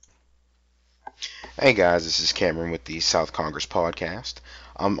Hey guys, this is Cameron with the South Congress podcast.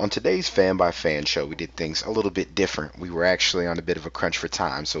 On today's Fan by Fan show, we did things a little bit different. We were actually on a bit of a crunch for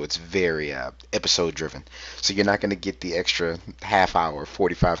time, so it's very episode driven. So you're not going to get the extra half hour,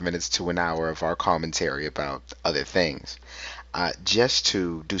 45 minutes to an hour of our commentary about other things. Just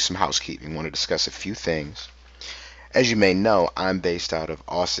to do some housekeeping, I want to discuss a few things. As you may know, I'm based out of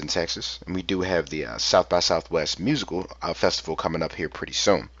Austin, Texas, and we do have the South by Southwest musical festival coming up here pretty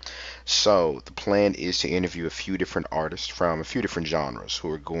soon. So the plan is to interview a few different artists from a few different genres who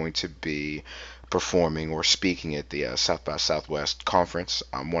are going to be performing or speaking at the South by Southwest conference.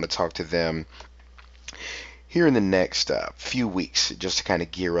 I want to talk to them here in the next few weeks just to kind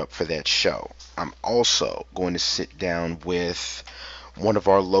of gear up for that show. I'm also going to sit down with one of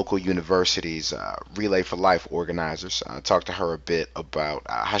our local universities, Relay for Life organizers. Talk to her a bit about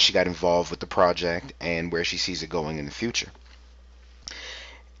how she got involved with the project and where she sees it going in the future.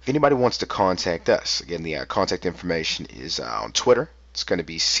 If anybody wants to contact us, again, the contact information is on Twitter. It's going to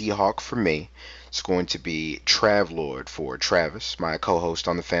be Seahawk for me. It's going to be Travlord for Travis, my co-host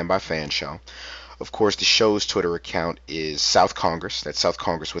on the Fan by Fan show. Of course, the show's Twitter account is South Congress. That's South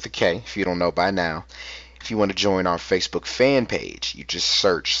Congress with a K, if you don't know by now. If you want to join our Facebook fan page, you just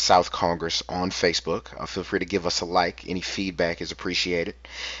search South Congress on Facebook. Feel free to give us a like. Any feedback is appreciated.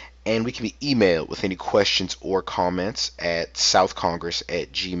 And we can be emailed with any questions or comments at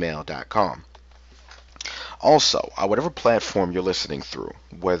southcongress@gmail.com. Also, whatever platform you're listening through,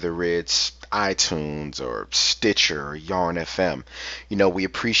 whether it's iTunes or Stitcher or Yarn FM, we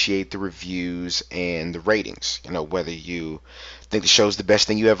appreciate the reviews and the ratings. Whether you think the show's the best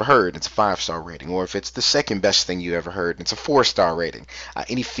thing you ever heard, it's a 5-star rating, or if it's the second best thing you ever heard, it's a 4-star rating.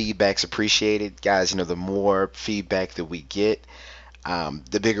 Any feedback's appreciated, guys. The more feedback that we get,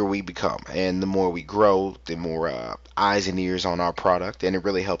 the bigger we become, and the more we grow, the more eyes and ears on our product, and it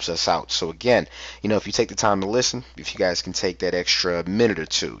really helps us out. So again, if you take the time to listen, if you guys can take that extra minute or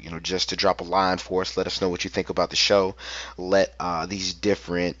two, just to drop a line for us, let us know what you think about the show. Let these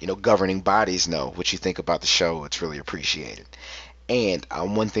different, governing bodies know what you think about the show. It's really appreciated. And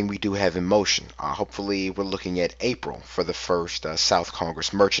one thing we do have in motion, hopefully we're looking at April for the first South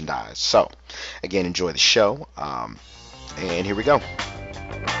Congress merchandise. So again, enjoy the show. And here we go.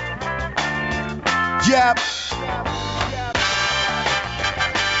 Yep.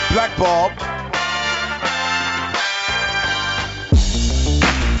 Black Bulb.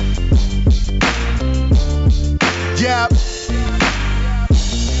 Yep.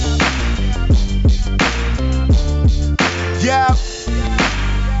 Yep.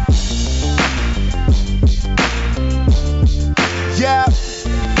 Yep.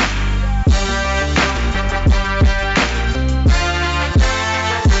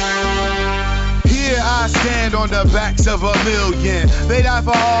 I stand on the backs of a million. They died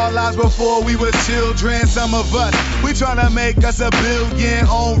for our lives before we were children. Some of us, we tryna make us a billion.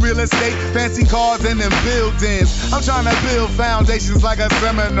 Own real estate, fancy cars and them buildings. I'm tryna build foundations like a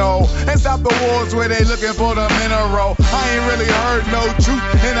Seminole and stop the wars where they looking for the mineral. I ain't really heard no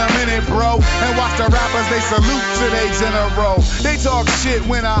truth in a minute, bro. And watch the rappers, they salute to they general. They talk shit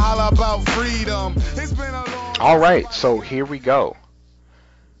when I holler about freedom. It's been a long All right, so here we go.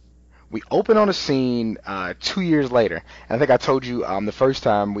 We open on a scene 2 years later, and I think I told you the first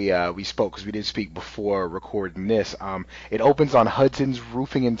time we spoke, because we did speak before recording this. It opens on Hudson's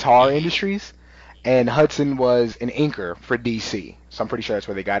Roofing and Tar Industries, and Hudson was an inker for DC, so I'm pretty sure that's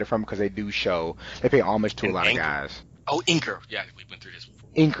where they got it from, because they pay homage to a lot of guys. Oh, inker, yeah, we went through this before.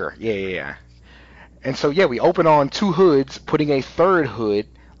 Inker, yeah. And so we open on two hoods, putting a third hood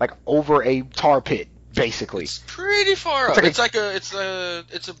like over a tar pit, basically. It's pretty far up.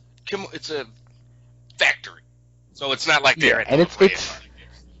 It's a factory, so it's not like they're and it's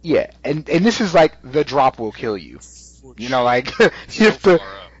and this is like the drop will kill you. Like you have to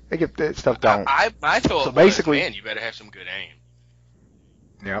get that stuff down. I thought so basically, man, you better have some good aim.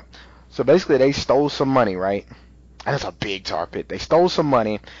 Yep. So basically, they stole some money, right? And it's a big tar pit. They stole some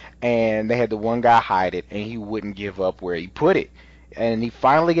money, and they had the one guy hide it, and he wouldn't give up where he put it. And he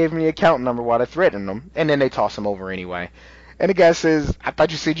finally gave him the account number while they threatened him, and then they toss him over anyway. And the guy says, "I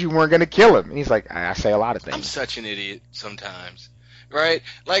thought you said you weren't going to kill him." And he's like, I say a lot of things. I'm such an idiot sometimes, right?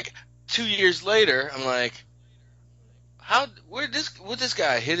 Like 2 years later, I'm like, would this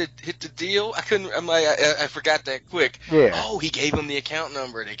guy hit the deal? I forgot that quick. Yeah. Oh, he gave him the account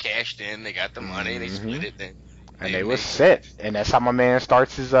number. They cashed in. They got the money. They split it. And they were set. And that's how my man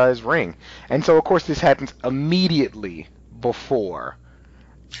starts his ring. And so, of course, this happens immediately before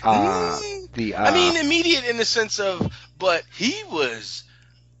immediate in the sense of, but he was.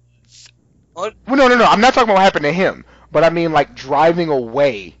 Well, no. I'm not talking about what happened to him, but I mean like driving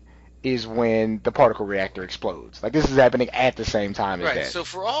away is when the particle reactor explodes. Like, this is happening at the same time as Right. that. So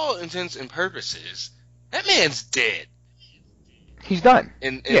for all intents and purposes, that man's dead He's done.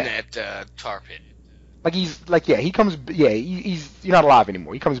 in Yeah. that tar pit. Like, he comes, he's not alive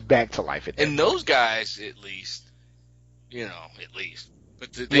anymore. He comes back to life at that And those guys, at least.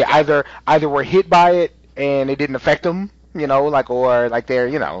 But they yeah, got, either were hit by it and it didn't affect them, or like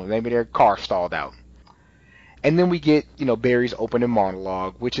they're, maybe their car stalled out. And then we get, Barry's opening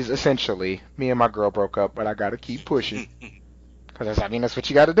monologue, which is essentially, me and my girl broke up, but I gotta keep pushing. Because, that's what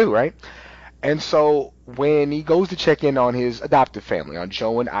you gotta do, right? And so, when he goes to check in on his adoptive family, on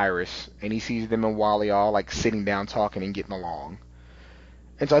Joe and Iris, and he sees them and Wally all, like, sitting down talking and getting along.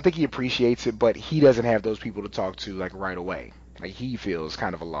 And so I think he appreciates it, but he doesn't have those people to talk to, like, right away. Like, he feels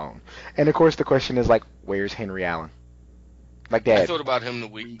kind of alone. And, of course, the question is, like, where's Henry Allen? Like, I Dad. thought about him a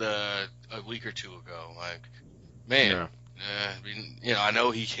week or two ago. Like, man, I know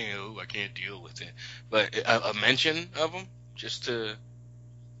he can't. I can't deal with it. But a mention of him, just to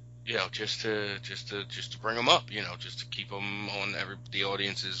bring him up, just to keep him on the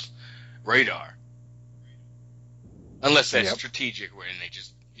audience's radar. Unless that's strategic, where they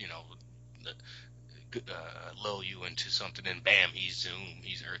just, lull you into something, and bam, he's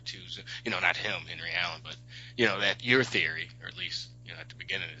Earth 2. So, not him, Henry Allen, but, that your theory, or at least, at the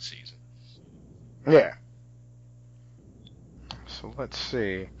beginning of the season. Yeah. So let's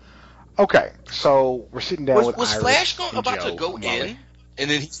see. Okay, so we're sitting down with Was Iris Flash and about Joe to go and Wally. in, and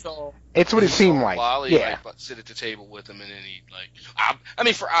then he saw... It's what it seemed like. Wally, yeah. like, sit at the table with him, and then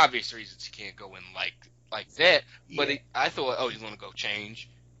he, for obvious reasons, he can't go in like that, but I thought, he's going to go change,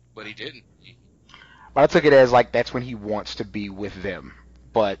 but he didn't. But I took it as, like, that's when he wants to be with them,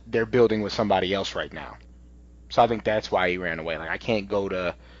 but they're building with somebody else right now. So I think that's why he ran away. Like, I can't go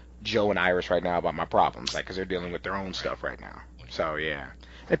to Joe and Iris right now about my problems, like, because they're dealing with their own stuff right now. So, yeah.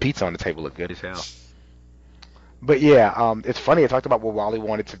 That pizza on the table looked good as hell. But, yeah, it's funny. I talked about what Wally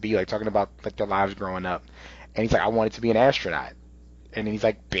wanted to be, like, talking about, like, their lives growing up. And he's like, I wanted to be an astronaut. And then he's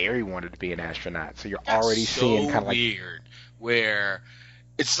like, Barry wanted to be an astronaut. So you're already seeing kind of like... weird, where...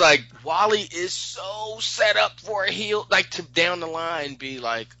 It's like Wally is so set up for a heel, like to down the line be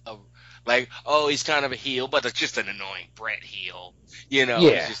he's kind of a heel, but it's just an annoying Brett heel. He's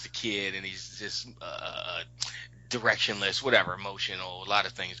just a kid and he's just directionless, whatever, emotional, a lot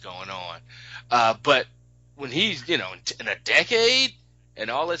of things going on. But when he's, in a decade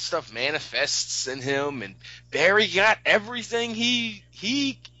and all that stuff manifests in him, and Barry got everything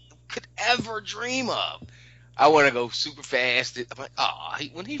he could ever dream of. I want to go super fast. I'm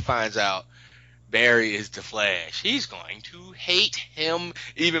like, when he finds out Barry is the Flash, he's going to hate him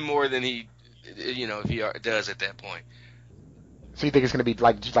even more than he, if he does at that point. So you think it's going to be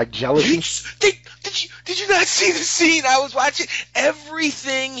like jealousy? Did you not see the scene I was watching?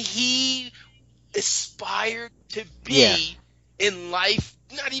 Everything he aspired to be in life,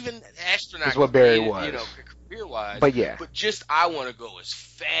 not even astronaut. Is what Barry was. Career-wise. But yeah. But just, I want to go as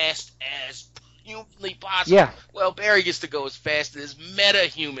fast as humanly possible. Yeah. Well, Barry gets to go as fast as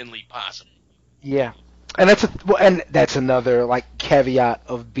meta-humanly possible. Yeah. And that's another like caveat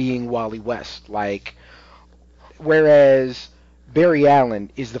of being Wally West. Like, whereas Barry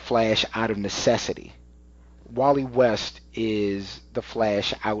Allen is the Flash out of necessity, Wally West is the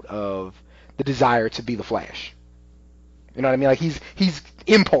Flash out of the desire to be the Flash. You know what I mean? Like, he's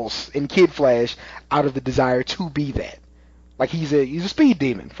Impulse in Kid Flash out of the desire to be that. Like, he's a speed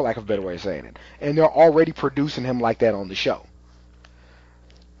demon, for lack of a better way of saying it. And they're already producing him like that on the show.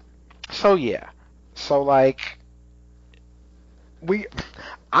 So, yeah. So, like,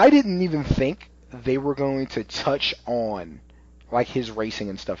 I didn't even think they were going to touch on, like, his racing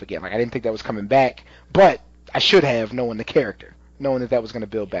and stuff again. Like, I didn't think that was coming back. But I should have, knowing the character. Knowing that was going to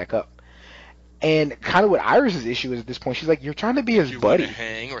build back up. And kind of what Iris's issue is at this point, she's like, you're trying to be his buddy.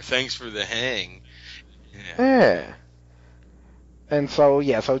 Hang, or thanks for the hang. Yeah. And so,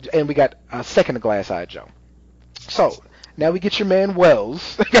 and we got a second of Glass-Eyed Joe. So, now we get your man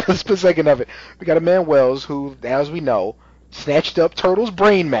Wells. Got a split second of it. We got a man Wells who, as we know, snatched up Turtle's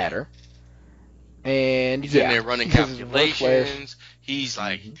brain matter. And he's in there running calculations. He's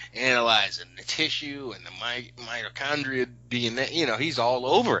like analyzing the tissue and the mitochondria DNA. He's all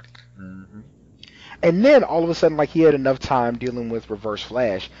over it. Mm-hmm. And then all of a sudden, like, he had enough time dealing with Reverse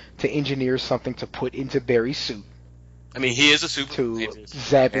Flash to engineer something to put into Barry's suit. I mean, he is a super to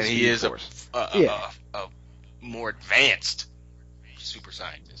zap his and he is force. a more advanced super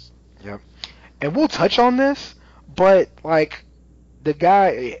scientist. Yep. And we'll touch on this, but like the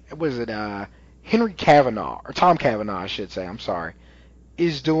guy, Henry Cavanagh, or Tom Cavanagh, I should say. I'm sorry,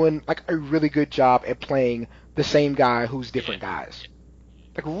 is doing like a really good job at playing the same guy who's different guys.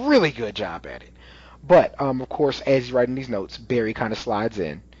 Like, really good job at it. But, of course, as he's writing these notes, Barry kind of slides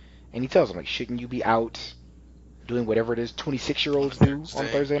in, and he tells him, like, shouldn't you be out doing whatever it is 26-year-olds do on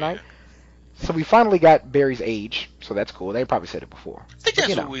Thursday night? So we finally got Barry's age, so that's cool. They probably said it before. I think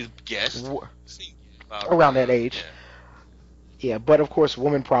that's what we guessed. Around that age. Yeah, but, of course,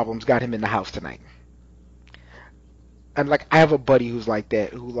 woman problems got him in the house tonight. And, like, I have a buddy who's like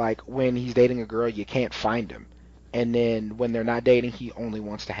that, who, like, when he's dating a girl, you can't find him. And then when they're not dating, he only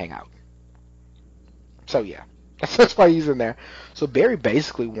wants to hang out. So, yeah. That's why he's in there. So Barry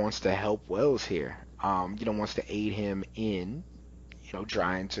basically wants to help Wells here. Wants to aid him in,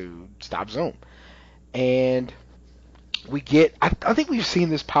 trying to stop Zoom. And we get, I think we've seen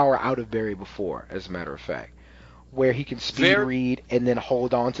this power out of Barry before, as a matter of fact, where he can speed read and then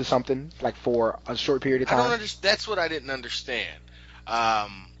hold on to something, like, for a short period of time. I don't understand. That's what I didn't understand.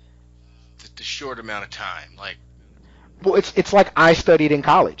 The short amount of time, like. Well, it's like I studied in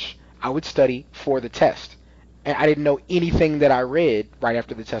college. I would study for the test, and I didn't know anything that I read right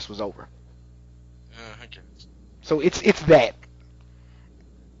after the test was over. Okay. So it's that.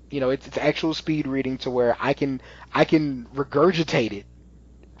 It's actual speed reading to where I can regurgitate it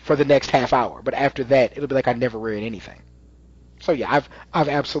for the next half hour, but after that it'll be like I never read anything. So yeah, I've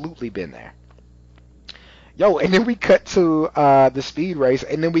absolutely been there. Yo, and then we cut to the speed race,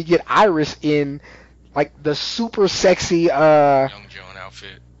 and then we get Iris in, like, the super sexy Young Joan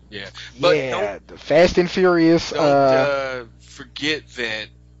outfit. Yeah. But the Fast and Furious. Don't forget that,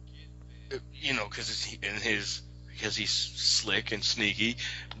 because he's slick and sneaky.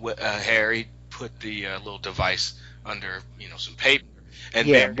 Harry put the little device under, some paper, and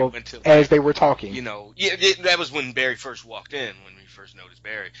Barry went to, as they were talking. That was when Barry first walked in, when we first noticed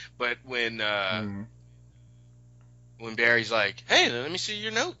Barry. But when Barry's like, "Hey, let me see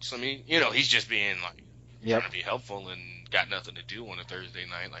your notes," he's just being like, trying to be helpful and got nothing to do on a Thursday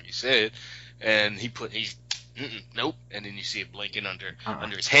night, like you said, and he's nope, and then you see it blinking under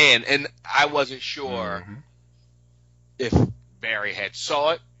his hand, and I wasn't sure if Barry had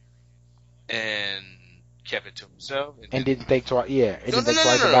saw it and kept it to himself and didn't think twice. Yeah, didn't think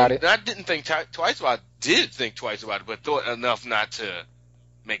twice about it. I didn't think twice about it. Did think twice about it, but thought enough not to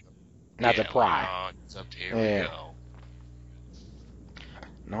make to pry. It's up to here we go.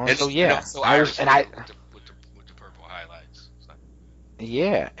 No, and so yeah, so Iris with the purple highlights. So.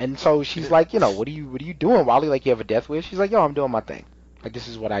 Yeah, and so she's like, what are you doing, Wally? Like, you have a death wish? She's like, yo, I'm doing my thing. Like, this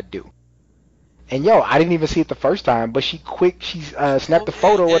is what I do. And yo, I didn't even see it the first time, but she snapped the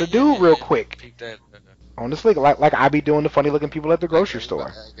photo of the dude real quick. On the slick, like I be doing the funny looking people at the grocery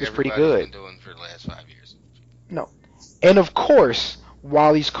store. It's pretty good. Been doing for the last 5 years. No, and of course,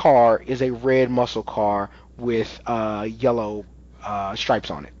 Wally's car is a red muscle car with yellow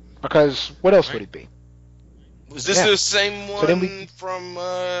stripes on it. Because what else would it be? Was this the same one from?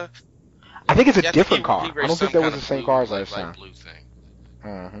 I think it's a different car. I don't think that was the same car as last time. Blue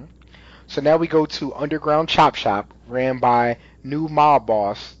thing. So now we go to Underground Chop Shop, ran by new mob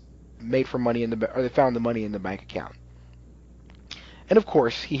boss, made for money they found the money in the bank account. And of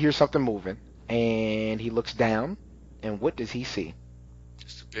course, he hears something moving, and he looks down, and what does he see?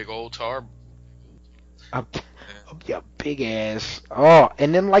 Just a big old tar. Yeah, big ass. Oh,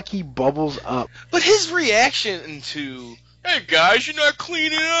 and then like he bubbles up. But his reaction to, "Hey guys, you're not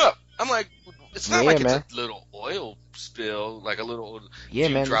cleaning up." I'm like, it's not like it's a little oil spill, like a little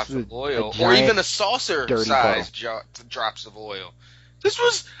few drops of oil, or even a saucer size drops of oil. This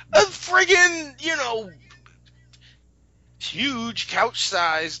was a friggin', huge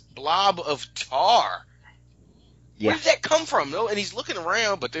couch-sized blob of tar. Yeah. Where did that come from, though? And he's looking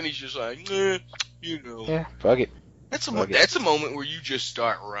around, but then he's just like, Yeah, fuck it. That's a moment where you just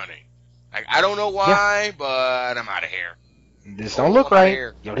start running. Like, I don't know why, but I'm out of here. This don't look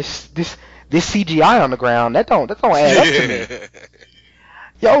right. Yo, this CGI on the ground, that don't add up to me.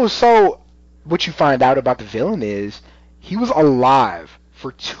 Yo, so what you find out about the villain is he was alive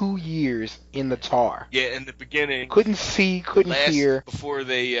for 2 years in the tar. Yeah, in the beginning. Couldn't see, couldn't hear. Before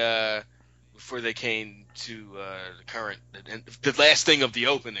they came to the last thing of the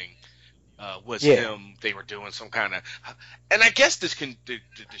opening was him. They were doing some kind of, and I guess the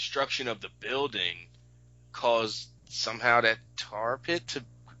destruction of the building caused somehow that tar pit to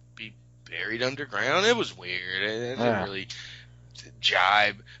be buried underground. It was weird. It didn't really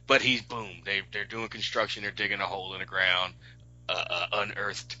jibe. But they're doing construction. They're digging a hole in the ground.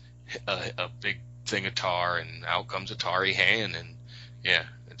 Unearthed a big thing of tar, and out comes a tarry hand, and yeah,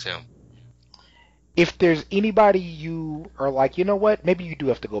 it's him. If there's anybody you are like, you know what, maybe you do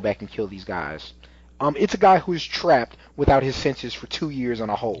have to go back and kill these guys. It's a guy who is trapped without his senses for 2 years on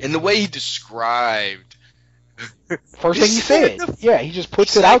a hole. And the way he described First thing he said. Yeah, he just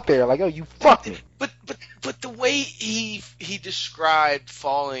puts it out there like, "Oh, you fucked me." But the way he described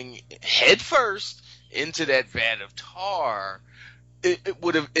falling head first into that vat of tar, it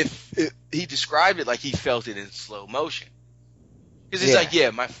would have he described it like he felt it in slow motion. Because it's like,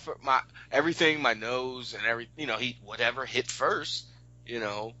 yeah, my everything, my nose and everything, he whatever hit first,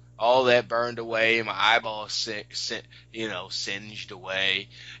 all that burned away, my eyeballs singed away,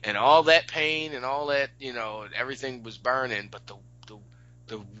 and all that pain and all that, everything was burning. But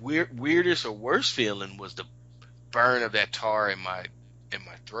the weirdest or worst feeling was the burn of that tar in my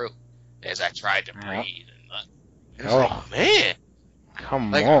throat as I tried to breathe. And it's like, man,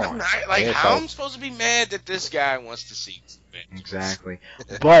 come on. I'm not, how I'm supposed to be mad that this guy wants to see vengeance? Exactly.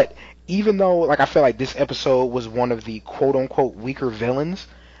 But even though, I feel like this episode was one of the quote-unquote weaker villains,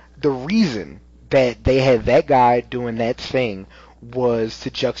 the reason that they had that guy doing that thing was to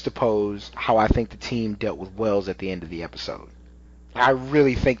juxtapose how I think the team dealt with Wells at the end of the episode. I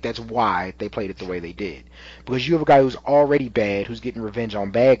really think that's why they played it the way they did. Because you have a guy who's already bad, who's getting revenge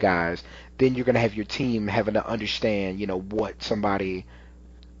on bad guys, then you're going to have your team having to understand, what somebody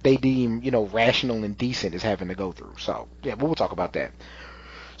they deem, rational and decent is having to go through. So, yeah, we'll talk about that.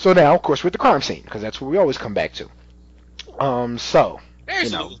 So now, of course, we're at the crime scene, because that's where we always come back to.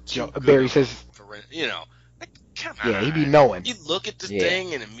 Barry says, come on. Yeah, he be knowing. You look at the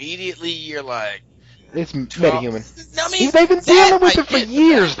thing and immediately you're like, it's metahuman. I mean, they've been dealing with it for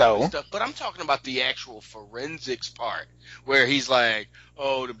years, though. Stuff, but I'm talking about the actual forensics part, where he's like,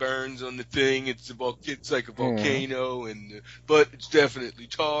 "Oh, the burns on the thing, it's like a volcano, but it's definitely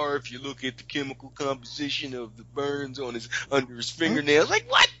tar. If you look at the chemical composition of the burns under his fingernails,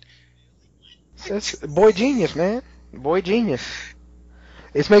 like what? That's boy genius, man. Boy genius.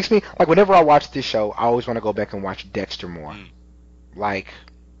 It makes me whenever I watch this show, I always want to go back and watch Dexter more,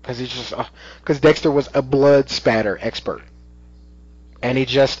 because it's just because Dexter was a blood spatter expert, and he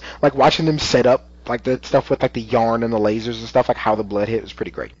just watching them set up the stuff with the yarn and the lasers and stuff, how the blood hit was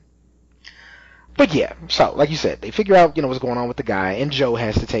pretty great. But yeah, so like you said, they figure out what's going on with the guy, and Joe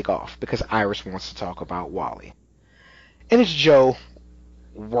has to take off because Iris wants to talk about Wally, and it's Joe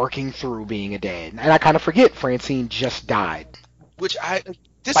working through being a dad, and I kind of forget Francine just died.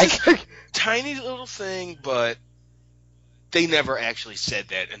 This is a tiny little thing, but they never actually said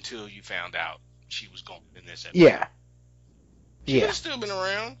that until you found out she was going in this episode. Yeah. She could have still been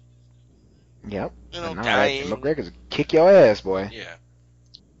around. Yep. Dying. McGregor's kick your ass, boy. Yeah.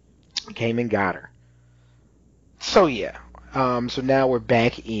 Came and got her. So yeah. So now we're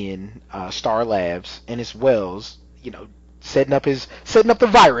back in Star Labs, and it's Wells, setting up the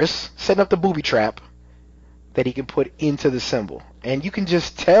virus, setting up the booby trap that he can put into the symbol. And you can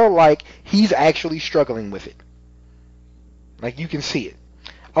just tell, he's actually struggling with it. You can see it.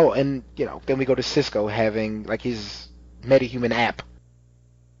 Oh, and, then we go to Cisco having, his metahuman app.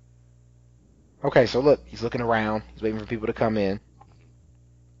 Okay, so look, he's looking around. He's waiting for people to come in.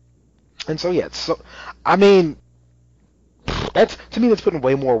 And so, yeah, that's putting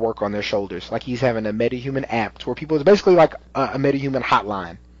way more work on their shoulders. He's having a metahuman app to where people, it's basically a metahuman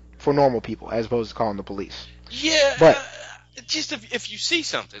hotline for normal people, as opposed to calling the police. Yeah, but just if you see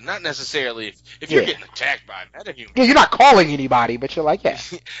something, not necessarily if you're getting attacked by a metahuman. Yeah, you're not calling anybody, but you're yeah.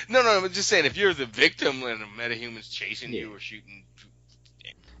 No, I'm just saying if you're the victim and a metahuman's chasing you or shooting.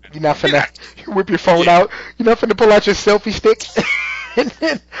 You're not finna whip your phone out. You're not finna pull out your selfie stick and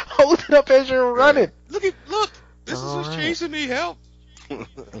then hold it up as you're running. Look! This is who's chasing me. Help!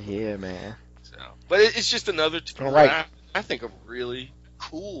 Yeah, man. So, but it's just another tool. Right. I think a really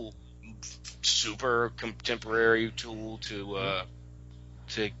cool, super contemporary tool to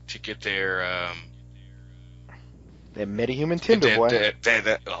get their that metahuman Tinder boy.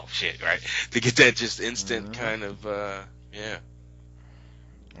 Oh shit! Right, to get that just instant kind of yeah.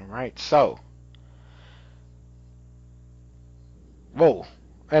 All right, so. Whoa.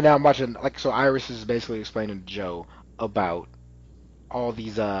 And now I'm watching, so Iris is basically explaining to Joe about all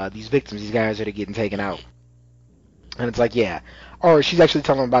these victims, these guys that are getting taken out. And it's yeah. Or she's actually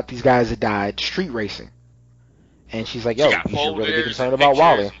telling him about these guys that died street racing. And she's like, yo, you should really be concerned about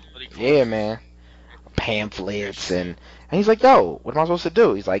Wally. Yeah, man. Pamphlets and he's like, yo, what am I supposed to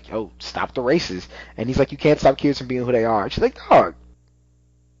do? He's like, yo, stop the races. And he's like, you can't stop kids from being who they are. And she's like, dog.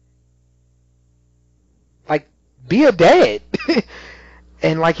 Be a dad.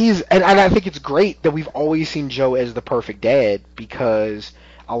 And and I think it's great that we've always seen Joe as the perfect dad, because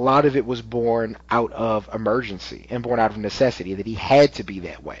a lot of it was born out of emergency and born out of necessity, that he had to be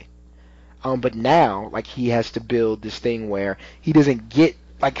that way. But now, he has to build this thing where he doesn't get,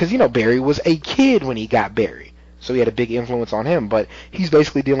 because, Barry was a kid when he got Barry, so he had a big influence on him, but he's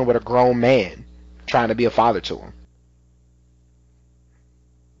basically dealing with a grown man trying to be a father to him.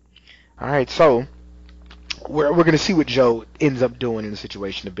 All right, so we're gonna see what Joe ends up doing in the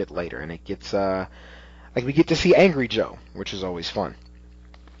situation a bit later, and it gets like we get to see angry Joe, which is always fun.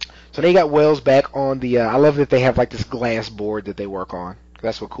 So they got Wells back on the. I love that they have like this glass board that they work on.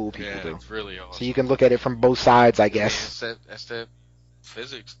 That's what cool people do. It's really awesome. So you can look at it from both sides, I guess. Yeah, that's that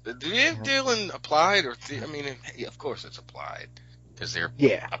physics. Do they deal in applied or? I mean, of course it's applied because they're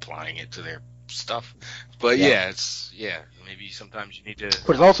applying it to their stuff. But it's maybe sometimes you need to.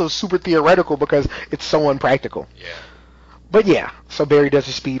 But it's also super theoretical because it's so unpractical. Yeah. But yeah, so Barry does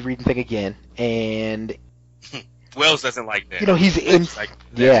the speed reading thing again, and Wells doesn't like that. You know, he's in. Like,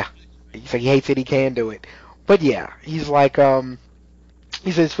 he's like he hates it. He can do it. But yeah, he's like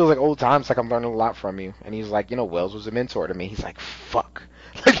he says it feels like old times. Like I'm learning a lot from you. And he's like, you know, Wells was a mentor to me. He's like, fuck.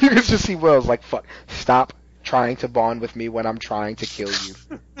 Like you can just see Wells like, fuck. Stop trying to bond with me when I'm trying to kill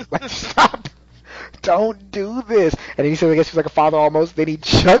you. Like stop. Don't do this. And then he says, I guess he's like a father almost. Then he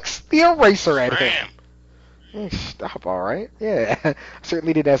chucks the eraser at him. Stop, all right? Yeah. I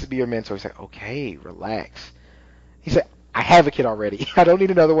certainly didn't ask to be your mentor. He's like, okay, relax. He said, I have a kid already. I don't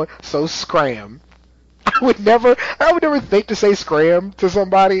need another one, so scram. I would never think to say scram to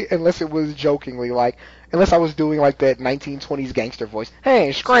somebody unless it was jokingly, like, unless I was doing like that 1920s gangster voice.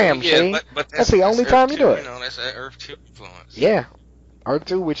 Hey, scram, see? But that's the only time you do it. You know, that's that Earth 2 influence. Yeah. Earth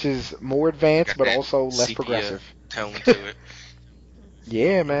 2, which is more advanced, but also less sepia progressive. Tone to it.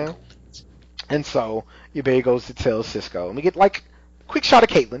 Yeah, man. And so, Barry goes to tell Cisco. And we get, like, a quick shot of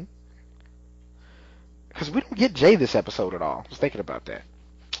Caitlin. Because we don't get Jay this episode at all. I was thinking about that.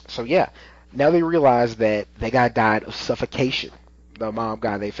 So, yeah. Now they realize that that guy died of suffocation. The mob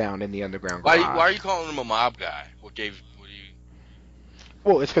guy they found in the underground garage. Why are you calling him a mob guy? What do you...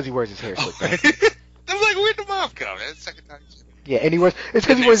 Well, it's because he wears his hair slicked back. I was like, where'd the mob come? That's the second time. Yeah, and it's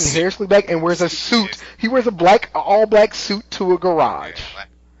because he wears his hair slicked back and wears a suit. He wears a all black suit to a garage.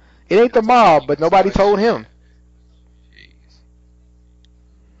 It ain't the mob, but nobody told him.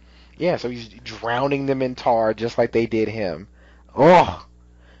 Yeah, so he's drowning them in tar just like they did him. Oh.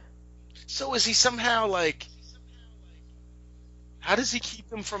 So is he somehow like? How does he keep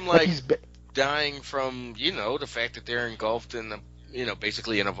them from like dying from the fact that they're engulfed in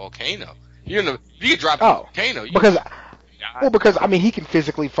basically in a volcano? You could drop a volcano. Because I mean he can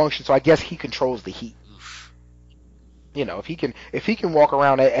physically function, so I guess he controls the heat. Oof. If he can walk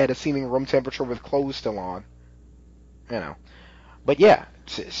around at a seeming room temperature with clothes still on, But yeah,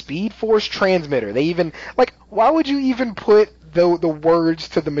 Speed Force transmitter. They even why would you even put the words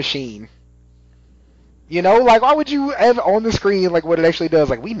to the machine? Why would you have on the screen what it actually does?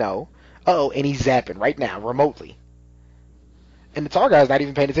 We know. And he's zapping right now remotely. And the tall guy's not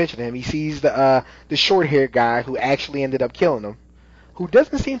even paying attention to him. He sees the short-haired guy who actually ended up killing him, who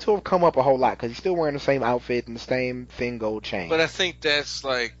doesn't seem to have come up a whole lot because he's still wearing the same outfit and the same thin gold chain. But I think that's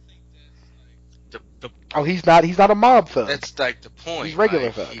the he's not a mob thug. That's the point. He's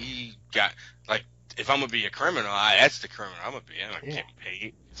regular thug. He got if I'm gonna be a criminal, that's the criminal I'm gonna be. I'm gonna get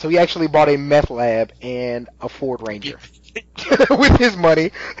paid. So he actually bought a meth lab and a Ford Ranger with his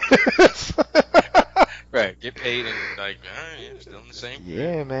money. Right, get paid and still in the same.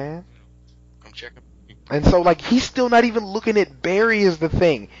 Yeah, man. Come check him. And so he's still not even looking at Barry as the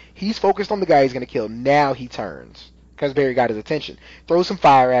thing. He's focused on the guy he's gonna kill. Now he turns because Barry got his attention. Throws some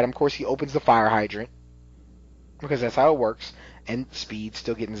fire at him. Of course, he opens the fire hydrant because that's how it works. And Speed's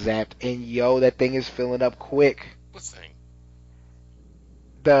still getting zapped. And that thing is filling up quick. What thing?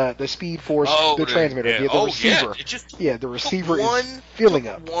 The Speed Force, the transmitter, the receiver. The receiver is filling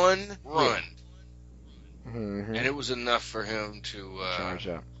up. One run. Yeah. Mm-hmm. And it was enough for him to charge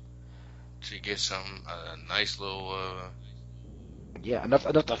up. To get some nice little.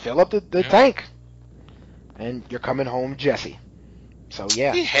 Enough to fill up the tank. And you're coming home, Jesse. So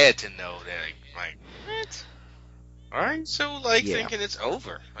yeah. He had to know that. What? All right, so thinking it's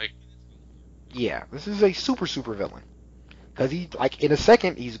over. Yeah, this is a super villain. Because he in a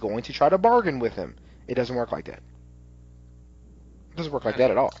second he's going to try to bargain with him. It doesn't work like that. It doesn't work like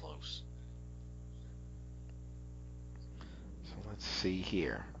that at all. Close. So let's see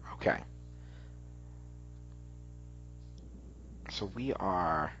here. Okay. So we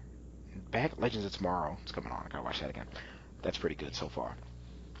are back. Legends of Tomorrow. It's coming on. I gotta watch that again. That's pretty good so far.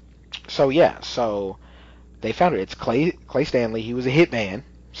 So yeah, they found it. It's Clay Stanley. He was a hitman.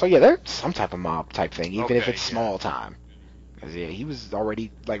 So yeah, there's some type of mob type thing, even if it's small time. Because he was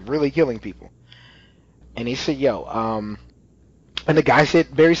already really killing people. And he said, and the guy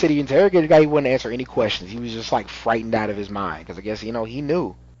said, Barry said he interrogated the guy. He wouldn't answer any questions. He was just frightened out of his mind because I guess he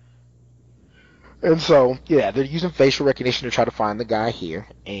knew. And so they're using facial recognition to try to find the guy here,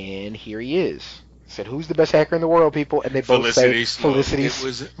 and here he is. Said, who's the best hacker in the world, people? And they both Felicity say Smoke. Felicity It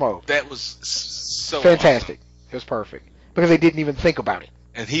was Smoke. that was so Fantastic. awesome. It was perfect because they didn't even think about it.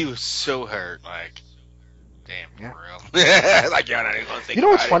 And he was so hurt, like, damn, Yeah. for real. Like, y'all not even gonna think You know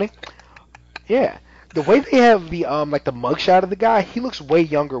what's about funny? Yeah, the way they have the like the mugshot of the guy, he looks way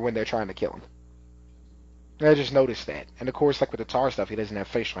younger when they're trying to kill him. I just noticed that. And of course, like with the tar stuff, he doesn't have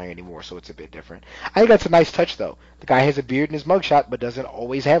facial hair anymore, so it's a bit different. I think that's a nice touch, though. The guy has a beard in his mugshot, but doesn't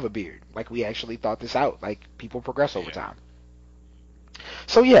always have a beard. Like, we actually thought this out. Like, people progress over time.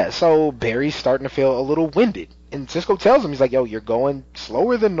 So, yeah, so Barry's starting to feel a little winded. And Cisco tells him, he's like, yo, you're going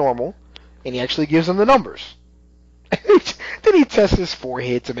slower than normal. And he actually gives him the numbers. Then he tests his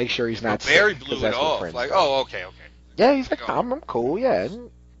forehead to make sure he's not sick. Barry 'cause blew it that's what off. friends Like, do. oh, okay. Yeah, he's like, I'm cool, yeah.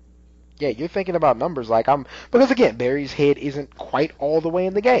 Yeah, you're thinking about numbers like I'm... Because, again, Barry's head isn't quite all the way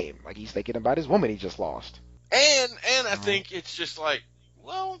in the game. Like, he's thinking about his woman he just lost. And I think it's just like,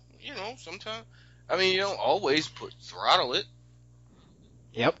 well, you know, sometimes, I mean, you don't always throttle it.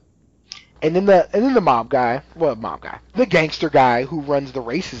 Yep. And then the the gangster guy who runs the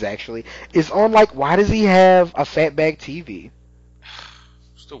races, actually, is on, like, why does he have a fatback TV?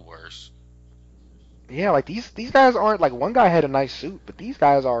 It's the worst. Yeah, like, these guys aren't, like, one guy had a nice suit, but these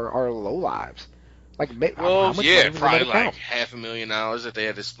guys are low lives. Like, Well, how much yeah, money was in probably that account? like $500,000 that they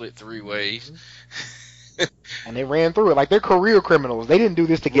had to split 3 ways. And they ran through it. Like, they're career criminals. They didn't do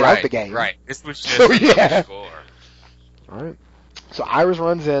this to get out the game. Right. This was just So, a yeah. score. All right. So Iris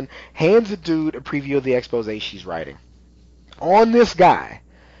runs in, hands the dude a preview of the expose she's writing on this guy,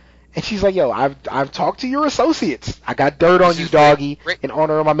 and she's like, "Yo, I've talked to your associates. I got dirt on you, doggy, in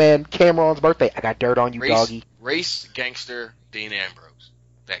honor of my man Cameron's birthday. I got dirt on you, doggy. Race gangster Dean Ambrose.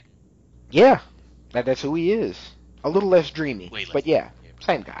 Yeah, that's who he is. A little less dreamy, but yeah,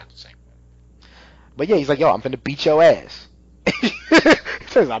 same guy. But yeah, he's like, "Yo, I'm finna beat your ass." He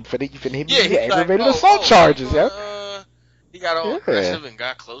says, "You finna hit me with aggravated assault charges, yeah." He got all aggressive and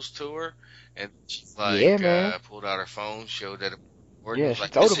got close to her, and she's like, pulled out her phone, showed that it recorded. Yeah, she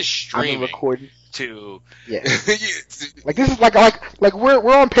like, told this him, is streaming I'm recording. To yeah, like this is like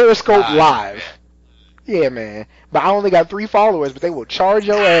we're on Periscope live. Yeah, man. But I only got 3 followers, but they will charge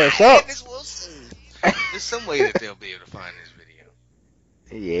your ass up. There's some way that they'll be able to find this video.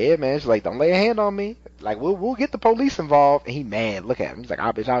 Yeah, man. She's like, don't lay a hand on me. Like, we'll get the police involved. And he mad. Look at him. He's like,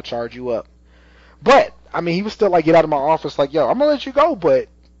 I'll charge you up. But I mean, he was still like, get out of my office. Like, yo, I'm gonna let you go, but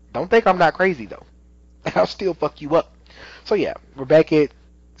don't think I'm not crazy though. I'll still fuck you up. So yeah, we're back at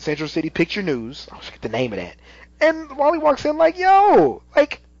Central City Picture News. I forget the name of that. And Wally walks in like, yo,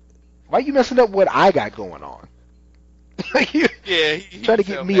 like, why you messing up what I got going on? Like, he trying to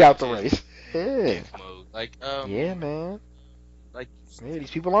get me out the race. Yeah. Like, yeah, man. Like, yeah, these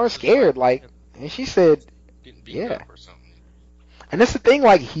people aren't scared. Like, and she said, yeah. And that's the thing.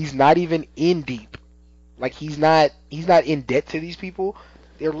 Like, he's not even in deep. Like, he's not in debt to these people.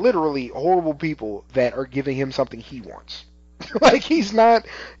 They're literally horrible people that are giving him something he wants. Like, he's not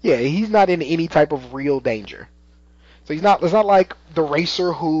in any type of real danger. So it's not like the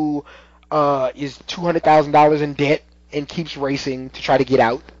racer who is $200,000 in debt and keeps racing to try to get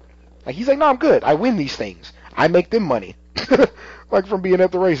out. Like, he's like, no, I'm good. I win these things. I make them money. Like, from being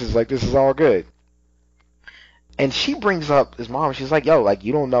at the races. Like, this is all good. And she brings up his mom. She's like, yo, like,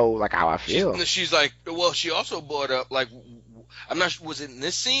 you don't know, like, how I feel. She's like, well, she also brought up, like, I'm not sure, was it in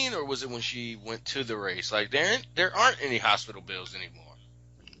this scene or was it when she went to the race? Like, there aren't any hospital bills anymore.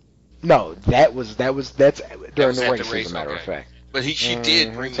 No, that's during the race, as a matter of fact. But she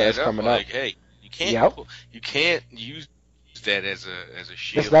did bring that up, like, hey, you can't use that as a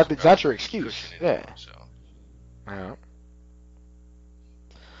shield. It's not your excuse. Yeah. Yeah.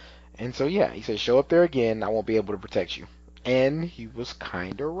 And so yeah, he said, show up there again, I won't be able to protect you. And he was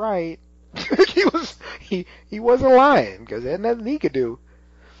kinda right. he wasn't lying, because there's nothing he could do.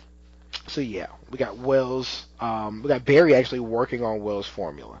 So yeah, we got Wells, we got Barry actually working on Wells'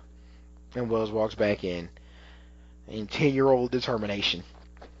 formula. And Wells walks back in 10-year-old determination.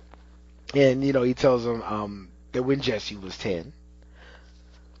 And, you know, he tells him that when Jessie was 10,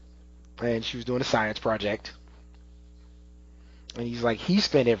 and she was doing a science project, and he's like, he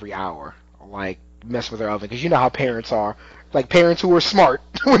spent every hour, like, messing with her oven. Because you know how parents are. Like, parents who are smart,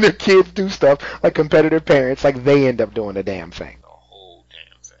 when their kids do stuff, like competitive parents, like, they end up doing the damn thing. The whole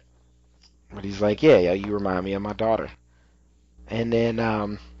damn thing. But he's like, yeah, you remind me of my daughter. And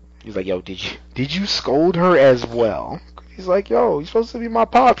then, he's like, yo, did you scold her as well? He's like, yo, you're supposed to be my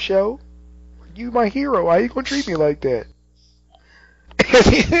pop show. You my hero. Why you gonna treat me like that?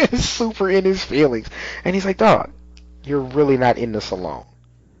 He's super in his feelings. And he's like, dog, you're really not in this alone.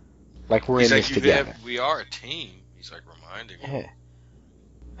 Like, we're in this together. We are a team. He's like reminding me. Yeah.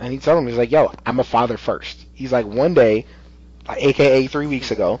 And he told him, he's like, yo, I'm a father first. He's like, one day, aka 3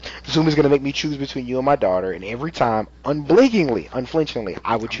 weeks ago, Zoom is going to make me choose between you and my daughter, and every time, unblinkingly, unflinchingly,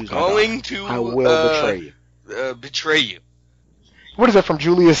 I would choose my daughter. I will betray you. Betray you. What is that, from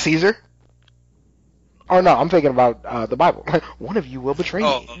Julius Caesar? Oh, no, I'm thinking about the Bible. One of you will betray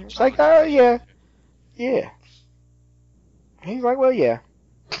me. It's like, yeah. Yeah. He's like, well, yeah.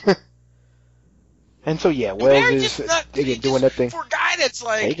 And so, yeah, Wells is again doing that thing. For a guy that's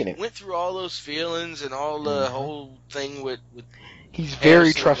like went through all those feelings and all the whole thing with he's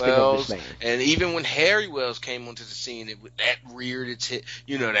very trusting Wells, of this man. And even when Harry Wells came onto the scene, that reared its head.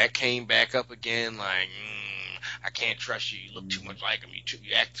 That came back up again. Like, I can't trust you. You look too much like him. You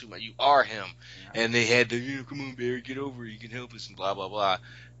act too much. You are him. Yeah. And they had to, come on, Barry, get over it. You can help us and blah blah blah.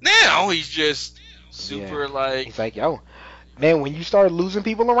 Now he's just super like. He's like, yo, man, when you start losing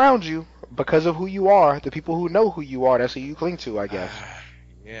people around you because of who you are, the people who know who you are, that's who you cling to, I guess.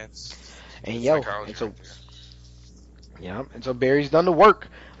 Yeah. And so Barry's done the work.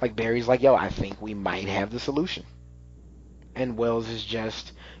 Like, Barry's like, yo, I think we might have the solution. And Wells is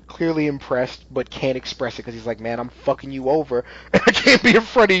just clearly impressed, but can't express it because he's like, man, I'm fucking you over. I can't be in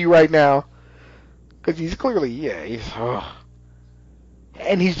front of you right now. Because he's clearly,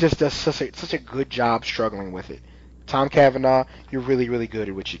 and he's just does such a good job struggling with it. Tom Cavanaugh, you're really, really good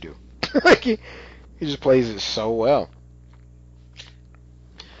at what you do. Like, he just plays it so well.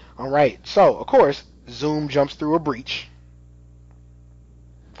 All right, so, of course, Zoom jumps through a breach.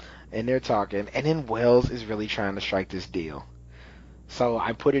 And they're talking, and then Wells is really trying to strike this deal. So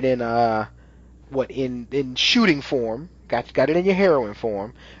I put it in in shooting form. Got it in your heroin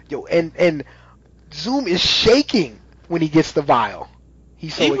form. Yo, and Zoom is shaking when he gets the vial.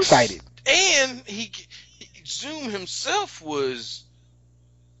 He's so excited. And Zoom himself was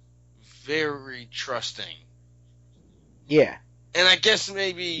very trusting. Yeah. And I guess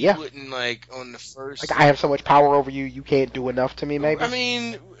maybe he wouldn't, like, on the first... Like, I have so much power over you, you can't do enough to me, maybe? I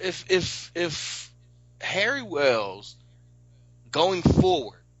mean, if Harry Wells, going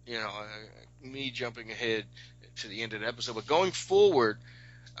forward, me jumping ahead to the end of the episode, but going forward,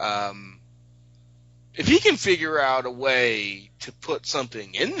 if he can figure out a way to put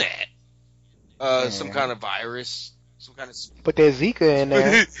something in that, some kind of virus, some kind of... Put that Zika in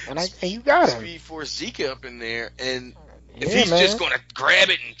there, and you got him. Speed Force Zika up in there, and... If he's just going to grab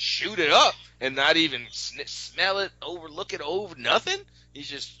it and shoot it up and not even smell it, look it over, nothing, he's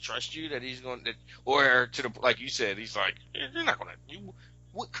just trust you that he's going to, or to the, like you said, he's like, you're not going to,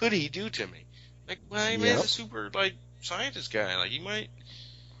 what could he do to me? Like, well, hey, man, he's a super, like, scientist guy. Like, he might,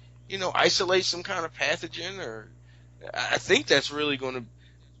 isolate some kind of pathogen, or I think that's really going to,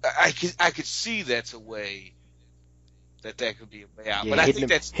 I could see that's a way that could be a way out. Yeah, but I think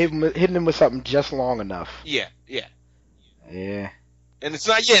that's hitting him with something just long enough. Yeah. Yeah. And it's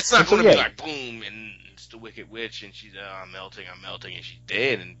not going to be like, boom, and it's the Wicked Witch, and she's, I'm melting, and she's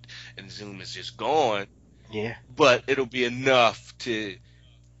dead, and Zoom is just gone. Yeah. But it'll be enough to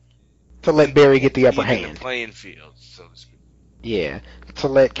let Barry get the upper hand. The playing field, so to speak. Yeah. To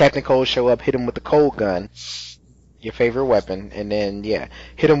let Captain Cold show up, hit him with the cold gun, your favorite weapon, and then,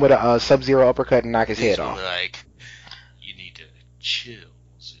 hit him with a Sub-Zero uppercut and knock his head off. Like, you need to chill,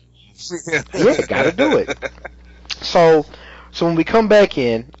 Zoom. Yeah, gotta do it. So when we come back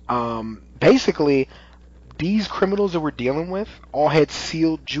in, basically, these criminals that we're dealing with all had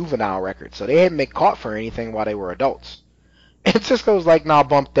sealed juvenile records, so they hadn't been caught for anything while they were adults. And Cisco's like, nah,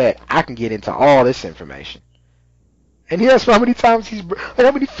 bump that. I can get into all this information. And he asked how many times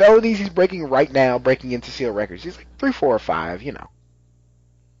how many felonies he's breaking right now, breaking into sealed records. He's like 3, 4, or 5, And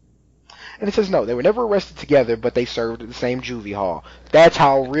it says, no, they were never arrested together, but they served at the same juvie hall. That's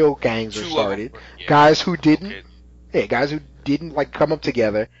how real gangs are started. Guys who didn't. Yeah, guys who didn't, like, come up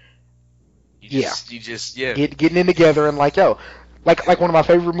together. Getting in together and, like, yo. Like one of my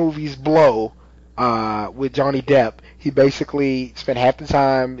favorite movies, Blow, with Johnny Depp. He basically spent half the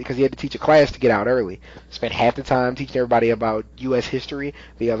time, because he had to teach a class to get out early, spent half the time teaching everybody about U.S. history,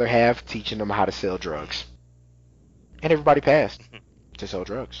 the other half teaching them how to sell drugs. And everybody passed to sell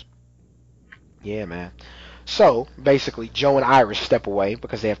drugs. Yeah, man. So, basically, Joe and Iris step away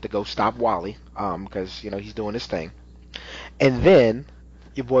because they have to go stop Wally, because, he's doing his thing. And then,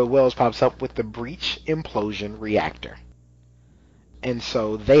 your boy Wells pops up with the breach implosion reactor. And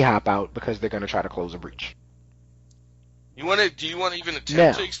so, they hop out because they're going to try to close a breach. Do you want to even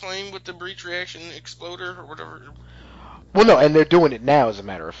attempt to explain what the breach reaction exploder or whatever? Well, no, and they're doing it now, as a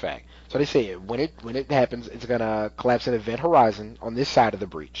matter of fact. So they say when it happens, it's going to collapse an event horizon on this side of the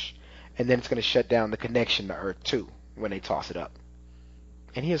breach. And then it's going to shut down the connection to Earth 2 when they toss it up.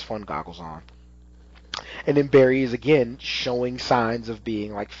 And he has fun goggles on. And then Barry is again showing signs of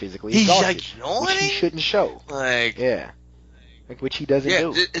being like phically He's exhausted, like yawning, which he shouldn't show. like Which he doesn't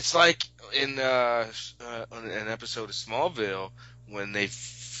do. It's like in on an episode of Smallville when they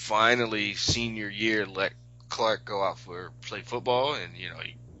finally senior year let Clark go out for play football, and he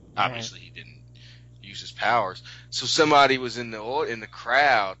obviously he didn't use his powers. So somebody was in the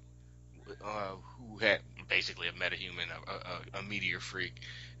crowd who had basically a metahuman, a meteor freak,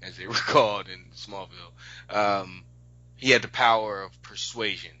 as they were called in Smallville. He had the power of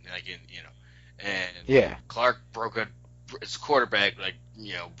persuasion, and Clark broke his quarterback,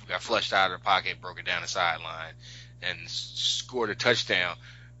 got flushed out of the pocket, broke it down the sideline, and scored a touchdown.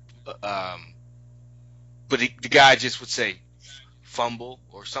 But the guy just would say fumble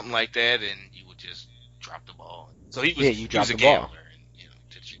or something like that, and he would just drop the ball. So he was a gambler,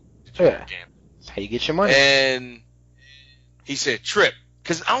 and That's how you get your money. And he said trip,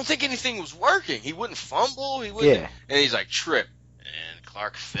 because I don't think anything was working. He wouldn't fumble. He wouldn't. And he's like trip, and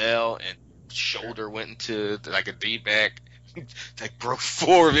Clark fell, and shoulder went into like a D-back, like broke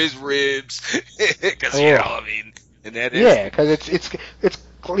 4 of his ribs, because and that is because it's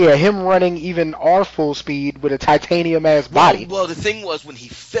him running even our full speed with a titanium ass body. Well, the thing was, when he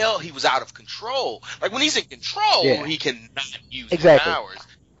fell, he was out of control. Like when he's in control, he cannot use his powers.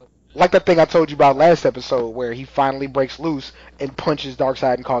 Like that thing I told you about last episode, where he finally breaks loose and punches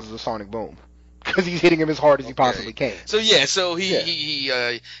Darkseid and causes a sonic boom, because he's hitting him as hard as he possibly can. So he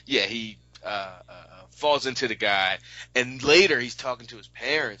falls into the guy, and later he's talking to his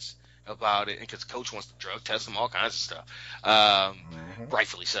parents about it, because Coach wants to drug test him, all kinds of stuff,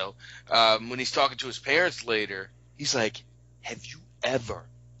 rightfully so. When he's talking to his parents later, he's like, "Have you ever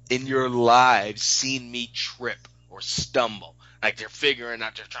in your lives seen me trip or stumble?" Like they're figuring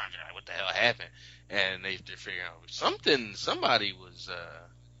out, they're trying to figure out what the hell happened, and they're figuring out somebody was,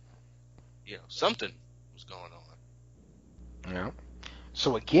 something was going on. Yeah.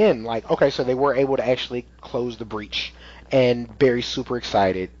 So again, so they were able to actually close the breach, and Barry's super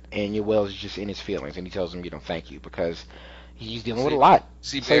excited, and Yoel's is just in his feelings, and he tells him, thank you, because he's dealing with a lot.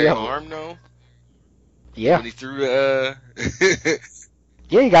 See Barry's arm though? Yeah. When he threw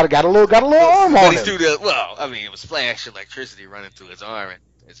he got a little arm on him. It was flash electricity running through his arm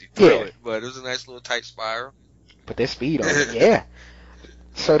as he threw it, but it was a nice little tight spiral. But their speed on it,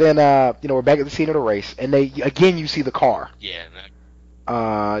 So then, we're back at the scene of the race, and you see the car.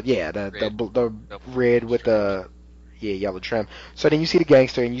 The red with the yellow trim. So then you see the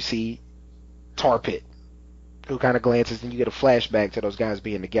gangster, and you see Tar Pit, who kind of glances, and you get a flashback to those guys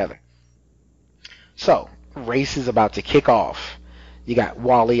being together. So race is about to kick off. You got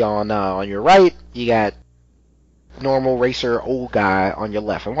Wally on your right. You got normal racer old guy on your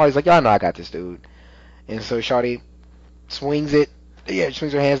left, and Wally's like, "Y'all know I got this, dude." And so Shawty swings it. She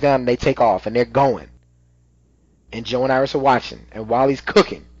swings her hands down, and they take off, and they're going. And Joe and Iris are watching, and Wally's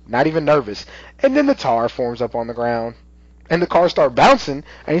cooking, not even nervous. And then the tar forms up on the ground, and the cars start bouncing,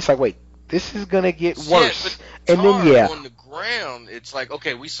 and he's like, "Wait, this is gonna get worse." But and then on the ground, it's like,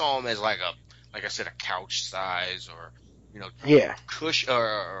 okay, we saw him as like I said, a couch size or cush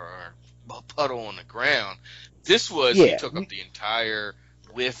or puddle on the ground. This was he took up the entire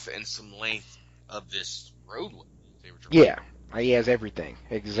width and some length of this roadway. He has everything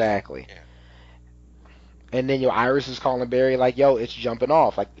exactly. And then your Iris is calling Barry like, "Yo, it's jumping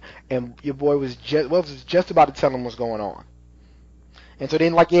off." And your boy was just about to tell him what's going on. And so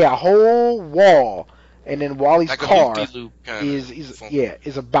then a whole wall, and then Wally's car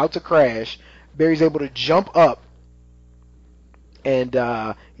is about to crash. Barry's able to jump up, and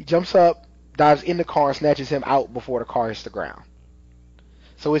he jumps up, dives in the car, and snatches him out before the car hits the ground.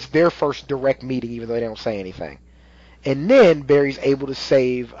 So it's their first direct meeting, even though they don't say anything. And then Barry's able to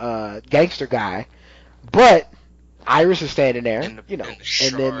save Gangster Guy, but Iris is standing there, and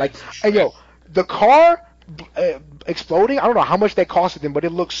then the car exploding. I don't know how much that costed them, but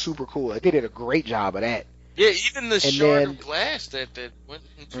it looks super cool. They did a great job of that. Yeah, even the shard of glass that went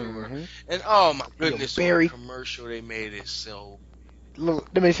into her. And oh my goodness, Barry, the commercial they made is so.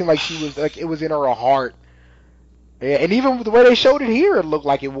 They made it seem like she was it was in her heart. Yeah, and even the way they showed it here, it looked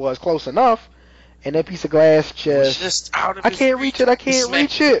like it was close enough. And that piece of glass just out of I can't reach it.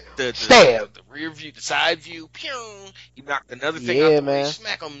 The Stab. The rear view, the side view. Pew! He knocked another thing out the way.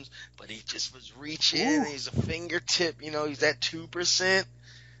 Smack him, but he just was reaching. He's a fingertip. He's at 2%.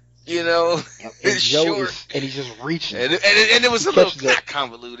 And Joe and he's just reaching. And it was a little not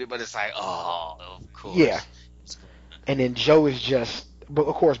convoluted, but it's like, oh, of course. Yeah. And then Joe is just,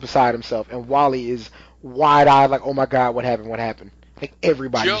 of course, beside himself, and Wally is wide-eyed, like, "Oh my God, what happened? What happened?" Like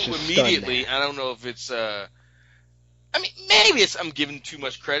everybody's Joe just immediately. stunned. I don't know if it's maybe I'm giving too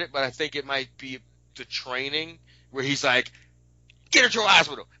much credit, but I think it might be the training where he's like, get her to a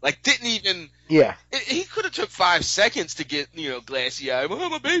hospital. Like, didn't even. Yeah. He could have took 5 seconds to get, glassy eye, oh,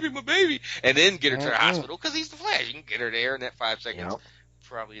 my baby, and then get her to the hospital because he's the Flash. You can get her there in that 5 seconds. Yep.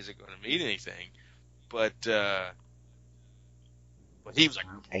 Probably isn't going to mean anything. But he was like,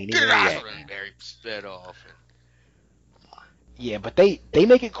 Ain't get her even to the react. hospital, and Barry sped off. Yeah, but they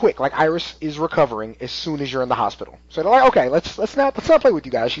make it quick. Like, Iris is recovering as soon as you're in the hospital. So they're like, okay, let's not play with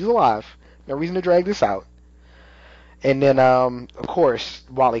you guys. She's alive. No reason to drag this out. And then, of course,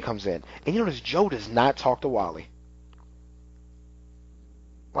 Wally comes in. And you notice Joe does not talk to Wally.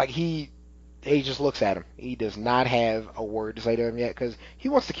 Like, he just looks at him. He does not have a word to say to him yet because he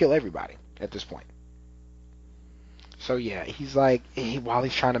wants to kill everybody at this point. So, yeah, he's like,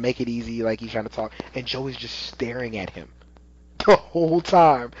 Wally's trying to make it easy, like he's trying to talk. And Joe is just staring at him the whole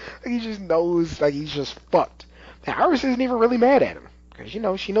time. Like, he just knows, like, he's just fucked. Now, Iris isn't even really mad at him. Because,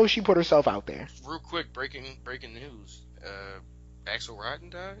 she knows she put herself out there. Real quick, breaking news. Axel Rotten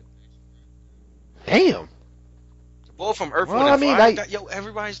died. Damn. The boy from Earth, Well, Wind, and I mean, Fire like- died. Yo,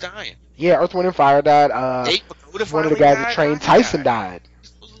 everybody's dying. Yeah, Earth, Wind, and Fire died. Abe Vigoda One of the finally guys died. that trained How he Tyson died.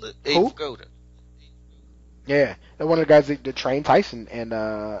 Abe Who? Vigoda. Yeah, and one of the guys that trained Tyson and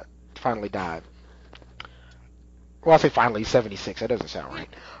finally died. Well, I say finally, he's 76. That doesn't sound right.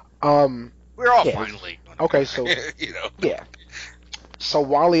 We're all Yeah. finally. Okay, so yeah. So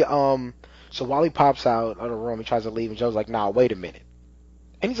Wally pops out of the room. He tries to leave, and Joe's like, "Nah, wait a minute."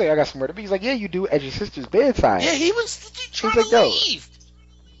 And he's like, "I got somewhere to be." He's like, "Yeah, you do at your sister's bedside." Yeah, he was trying like, to yo. leave.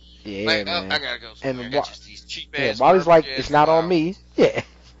 Yeah, Like, man. I gotta go. And I Wa- got just these cheap Yeah, ass. Wally's like, garbage "It's ass not on flowers." me." Yeah,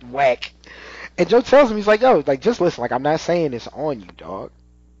 whack. And Joe tells him, he's like, "Yo, like, just listen. Like, I'm not saying it's on you, dog."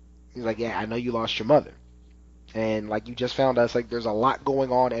 He's like, "Yeah, I know you lost your mother, and like, you just found us. Like, there's a lot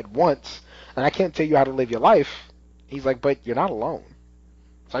going on at once, and I can't tell you how to live your life." He's like, "But you're not alone."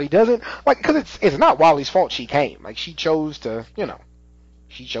 So he doesn't like, because it's not Wally's fault she came. Like, she chose to,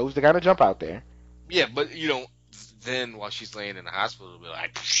 she chose to kind of jump out there. Yeah, but you don't. Then while she's laying in the hospital, be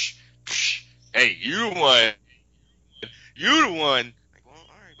like, psh, psh, "Hey, you the one. You the one." Like, well,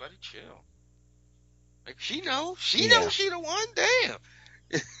 all right, buddy, chill. Like, she knows she the one.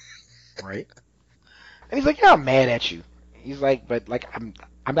 Damn. Right. And he's like, "Yeah, I'm mad at you." He's like, "But like, I'm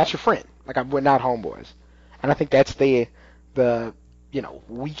not your friend. Like, we're not homeboys." And I think that's the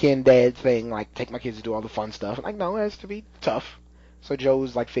weekend dad thing. Like, take my kids to do all the fun stuff. And like, no, it has to be tough. So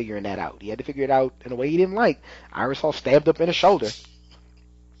Joe's like figuring that out. He had to figure it out in a way he didn't like. Iris all stabbed up in his shoulder.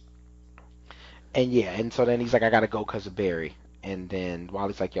 And yeah, and so then he's like, "I gotta go because of Barry." And then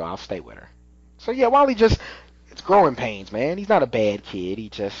Wally's like, "Yo, I'll stay with her." So yeah, Wally it's growing pains, man. He's not a bad kid. He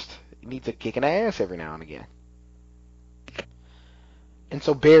just needs a kick in the ass every now and again. And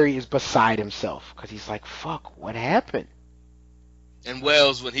so Barry is beside himself because he's like, "Fuck, what happened?" And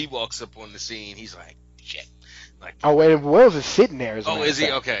Wells, when he walks up on the scene, he's like, "Shit." Like, Oh, and Wells is sitting there. As a oh, matter is of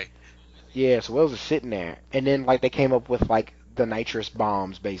he? fact. Okay. Yeah, so Wells is sitting there, and then like they came up with like the nitrous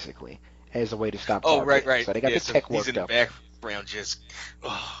bombs basically as a way to stop. Oh, Target. right. So they got the tech he's worked in the up, background, just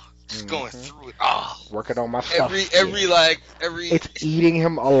going through it. Oh, working on my stuff. every Yeah. It's eating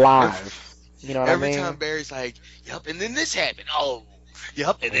him alive. You know what I every mean? time Barry's like, "Yup," and then this happened. Oh,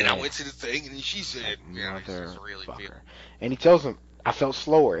 yup, and then I went to the thing, and then she said, "Yeah, it's just really Motherfucker. feeling." And he tells him, "I felt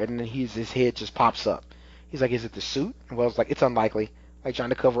slower," and then his head just pops up. He's like, "Is it the suit?" And Wells like, "It's unlikely." Like trying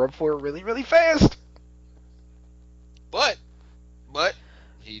to cover up for it really, really fast. But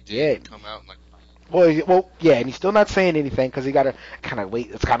he did Yeah. come out and like, Well, yeah, and he's still not saying anything because he gotta kind of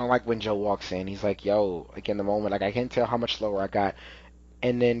wait. It's kind of like when Joe walks in. He's like, "Yo," like in the moment, like I can't tell how much slower I got.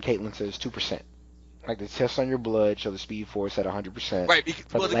 And then Caitlin says 2%. Like the test on your blood show the speed force at 100% right, because,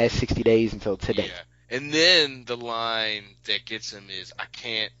 for the last 60 days until today. Yeah. And then the line that gets him is, "I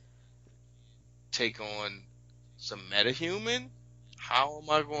can't take on some metahuman. How am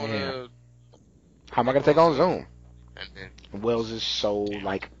I going to?" How am I gonna take on Zoom? And then Wells is so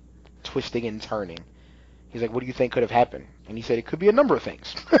like twisting and turning. He's like, "What do you think could have happened?" And he said, "It could be a number of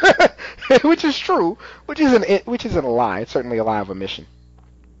things," which is true, which isn't a lie. It's certainly a lie of omission.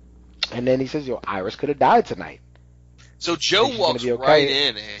 And then he says, "Yo, Iris could have died tonight." so Joe She's walks gonna be okay. right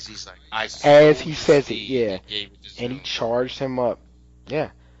in as he's like, As he says it, yeah. Gave it to And he Zoom. charged him up. Yeah.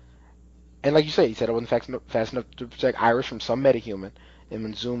 And like you said, he said I wasn't fast enough to protect Iris from some metahuman. And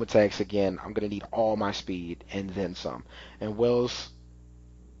when Zoom attacks again, I'm going to need all my speed and then some. And Wells,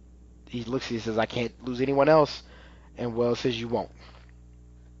 he looks, he says, "I can't lose anyone else." And Wells says, "You won't."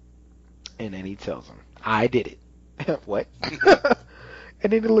 And then he tells him, "I did it." What?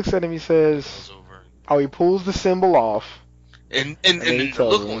 And then he looks at him, he says, Goes over. oh, he pulls the symbol off. And then he the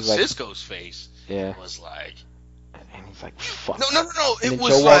tells look him, on he's like- Cisco's face Yeah. was like, And he's like, "Fuck." no. And It then was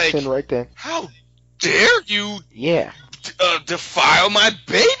Joe like, walks in right then. how dare you Yeah. defile my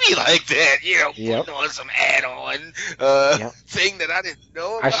baby like that? You know, Yep. putting on some add-on Yep. thing that I didn't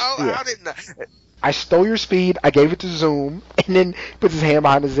know I- about. yeah. How didn't I? I stole your speed. I gave it to Zoom, and then puts his hand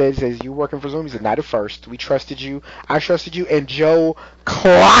behind his head. Says, "You working for Zoom?" He said, "Not at first. We trusted you. I trusted you." And Joe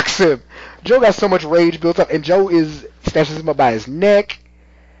clocks him. Joe got so much rage built up, and Joe snatches him up by his neck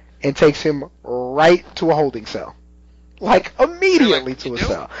and takes him right to a holding cell, like immediately to a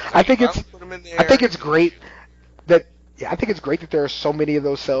cell. I think it's great that I think it's great that there are so many of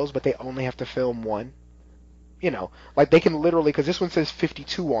those cells, but they only have to film one. You know, like they can literally, because this one says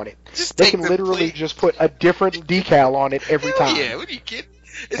 52 on it. They can literally just put a different decal on it every time. Yeah, what are you kidding?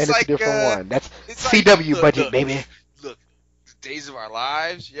 And it's a different one. That's CW budget, baby. Look, the Days of Our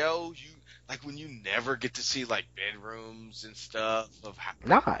Lives, yo, like when you never get to see like bedrooms and stuff of how.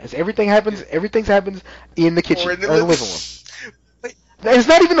 Nah, everything happens in the kitchen Or or in the living room. Wait, It's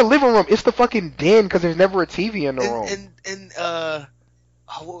not even the living room. It's the fucking den because there's never a TV in the room.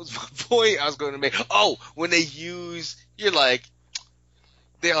 what was my point I was going to make? Oh, when they're like,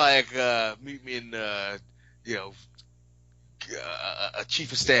 meet me in, a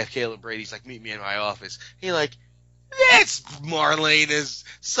chief of staff, Caleb Brady's like, meet me in my office. He like, that's Marlena's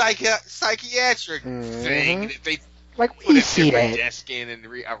psychiatric thing. They Like, put we a see different that. desk in and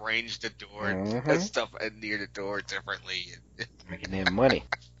rearrange the door and stuff near the door differently. Making that money.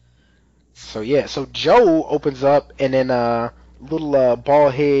 So Joe opens up, and then little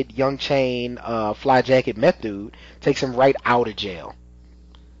bald head, young chain, fly jacket meth dude takes him right out of jail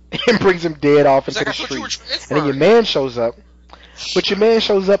and brings him dead off into the street. And then your man shows up, but your man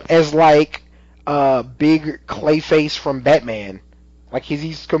shows up as like big Clayface from Batman, like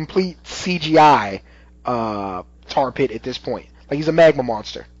he's complete CGI tar pit at this point. Like he's a magma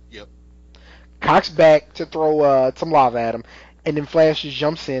monster. Yep. Cocks back to throw some lava at him. And then Flash just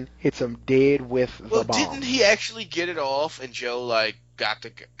jumps in, hits him dead with the bomb. Well, didn't he actually get it off, and Joe like got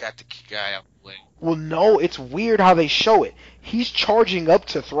the guy out the way? Well, no, it's weird how they show it. He's charging up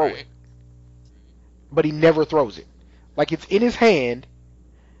to throw it, but he never throws it. Like it's in his hand.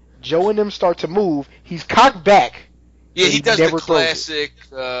 Joe and them start to move. He's cocked back. Yeah, he does the never throws classic.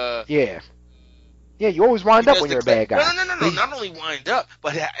 Yeah, you always wind up when you're a bad guy. No. Not only wind up,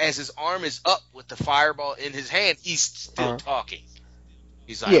 but as his arm is up with the fireball in his hand, he's still talking.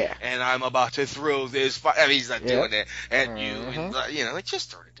 He's like, and I'm about to throw this. I mean, he's not doing that at you. And, like,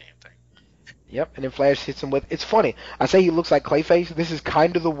 just throw the damn thing. Yep, and then Flash hits him with. It's funny. I say he looks like Clayface. This is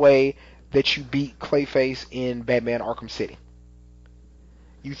kind of the way that you beat Clayface in Batman Arkham City.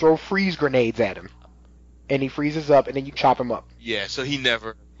 You throw freeze grenades at him, and he freezes up, and then you chop him up. Yeah, so he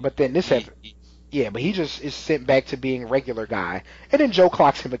never. But then this happens. Yeah, but he just is sent back to being regular guy, and then Joe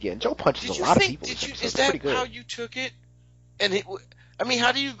clocks him again. Joe punches a lot of people. Is that how you took it? And I mean,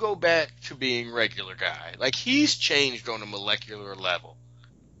 how do you go back to being regular guy? Like he's changed on a molecular level.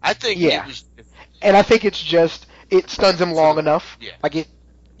 I think. Yeah. And I think it's just it stuns him long enough. Yeah. Like it.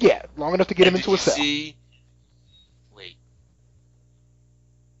 Yeah, long enough to get him into a cell. Wait.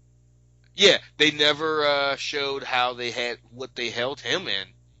 Yeah, they never showed how what they held him in.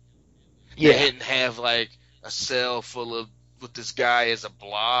 Yeah. They didn't have like a cell full of with this guy as a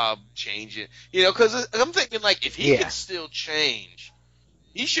blob changing. Because I'm thinking like if he can still change,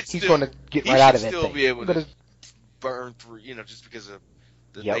 he's going to get right out of that thing. He should still be able to burn through. Just because of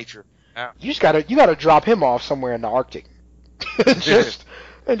the nature. You gotta drop him off somewhere in the Arctic, and just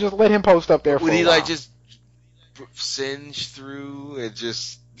let him post up there. Would he like just singe through and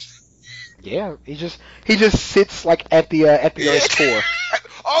just? Yeah, he just sits like at the Earth's core.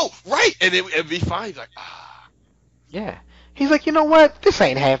 Oh, right, and it'd be fine. He's like, Yeah, he's like, you know what? This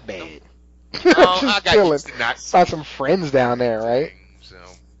ain't half bad. Just I got chilling. used to not Saw some friends down there, right?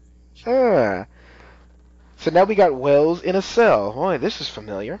 So. So now we got Wells in a cell. Boy, this is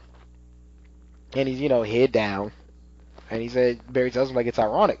familiar. And he's, head down. And he said, Barry tells him, like, it's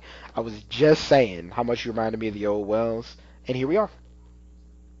ironic. I was just saying how much you reminded me of the old Wells. And here we are.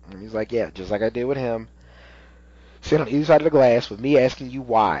 And he's like, yeah, just like I did with him. Sit on either side of the glass with me asking you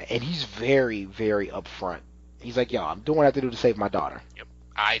why. And he's very, very upfront. He's like, yo, I'm doing what I have to do to save my daughter. Yep.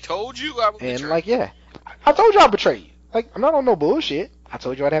 I told you I would betray you. And, like, yeah. I told you I'd betray you. Like, I'm not on no bullshit. I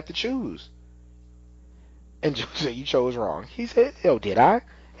told you I'd have to choose. And Joe said, you chose wrong. He said, yo, did I?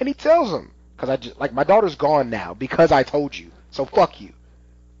 And he tells him. Because my daughter's gone now because I told you. So fuck you.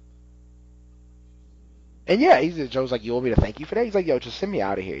 And yeah, Joe's like, you want me to thank you for that? He's like, yo, just send me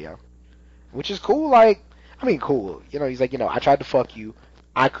out of here, yo. Which is cool, cool. He's like, I tried to fuck you.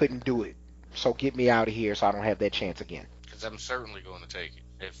 I couldn't do it. So get me out of here so I don't have that chance again. Because I'm certainly going to take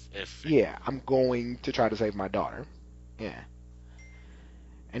it. Yeah, I'm going to try to save my daughter. Yeah.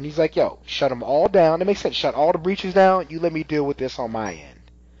 And he's like, yo, shut them all down. It makes sense. Shut all the breaches down. You let me deal with this on my end.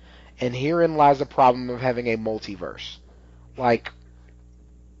 And herein lies the problem of having a multiverse. Like,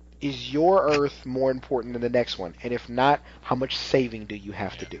 is your Earth more important than the next one? And if not, how much saving do you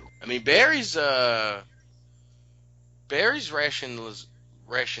have to do? I mean, Barry's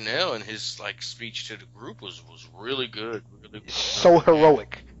rationale in his like speech to the group was really good. Really good. So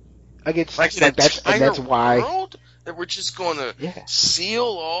heroic. Like it's like that's why world that we're just going to seal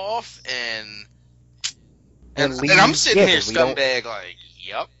off and I'm sitting here scumbag like,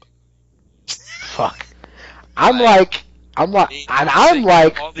 yep. Fuck. I'm like,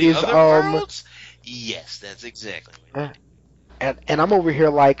 is worlds? Yes, that's exactly what and I'm over here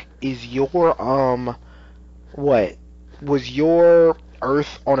like, is your what? Was your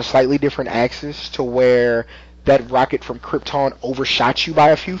Earth on a slightly different axis to where that rocket from Krypton overshot you by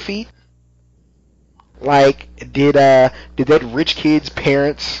a few feet? Like, did that rich kid's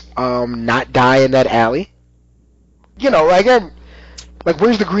parents not die in that alley? You know, like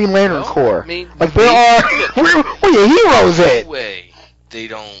where's the Green Lantern Corps? I mean, like where are your heroes at? Way they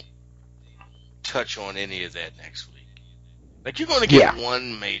don't touch on any of that next week. Like you're going to get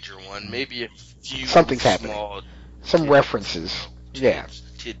one major one, maybe a few something's small happening. Some references.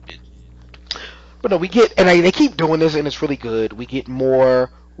 Tidbit. But no, we get, and they keep doing this, and it's really good. We get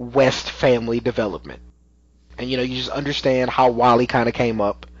more West family development. And, you know, you just understand how Wally kind of came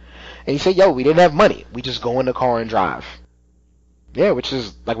up. And you say, yo, we didn't have money. We just go in the car and drive. Yeah, which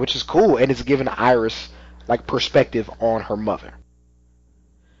is cool. And it's giving Iris, like, perspective on her mother.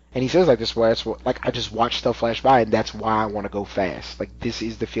 And he says, like, this, where it's, like, I just watch stuff flash by, and that's why I want to go fast. Like, this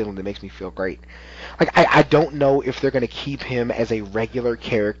is the feeling that makes me feel great. Like, I don't know if they're going to keep him as a regular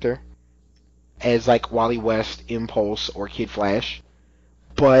character, as, like, Wally West, Impulse, or Kid Flash.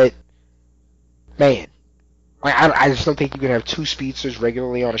 But, man, like, I just don't think you can have two speedsters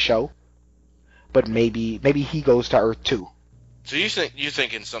regularly on a show. But maybe he goes to Earth too. So you're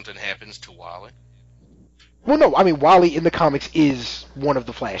thinking something happens to Wally? Well, no, I mean, Wally in the comics is one of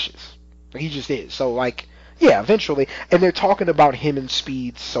the Flashes. He just is. So, like, yeah, eventually. And they're talking about him and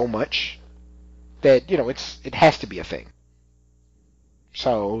Speed so much that, you know, it has to be a thing.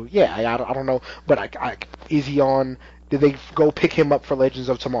 So, yeah, I don't know. But is he on... Did they go pick him up for Legends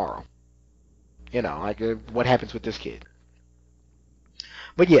of Tomorrow? You know, like, what happens with this kid?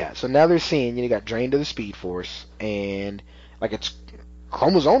 But, yeah, so now they're seeing, you know, he got drained to the Speed Force, and, like, it's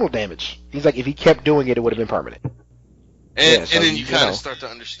chromosomal damage. He's like, if he kept doing it, it would have been permanent. And then you kind of start to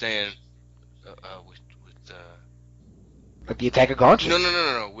understand with like the Attack of Conscience.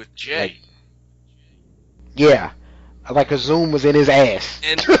 No, with Jay. Like, yeah. Like a zoom was in his ass.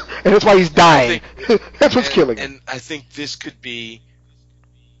 And that's why he's dying. That's what's killing him. And I think this could be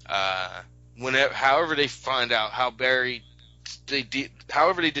however they find out how Barry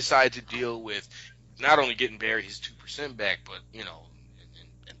however they decide to deal with not only getting Barry his 2% back, but, you know,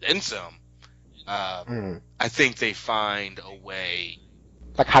 and then some. I think they find a way,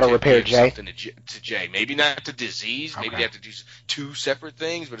 like how to repair Jay. Something to Jay. Maybe not the disease. Okay. Maybe they have to do two separate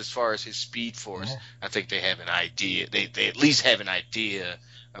things. But as far as his Speed Force, I think they have an idea. They at least have an idea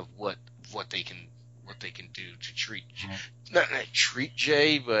of what they can do to treat not treat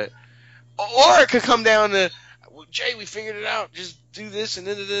Jay, but or it could come down to, well, Jay, we figured it out. Just do this and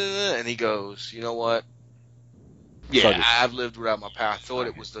and he goes, you know what? Yeah, I've lived without my power. I thought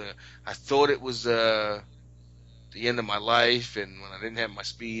it was the end of my life, and when I didn't have my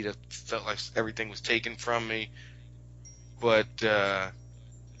speed, I felt like everything was taken from me. But yeah,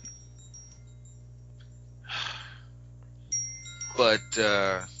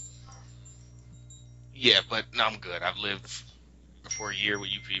 but no, I'm good. I've lived for a year with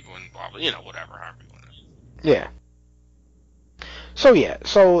you people, and blah, blah, you know, whatever, however you want to. Yeah.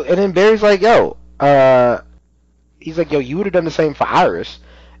 So and then Barry's like, yo, he's like, yo, you would have done the same for Iris.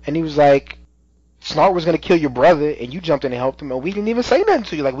 And he was like, Snart was going to kill your brother, and you jumped in and helped him, and we didn't even say nothing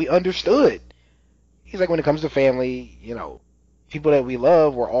to you. Like, we understood. He's like, when it comes to family, you know, people that we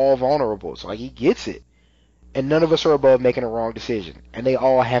love, we're all vulnerable. So, like, he gets it. And none of us are above making a wrong decision. And they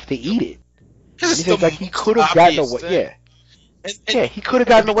all have to eat it. And he says, like, he could have gotten away. Yeah. He could have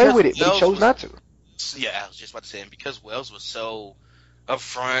gotten away with it, but he chose not to. Yeah, I was just about to say, and because Wells was so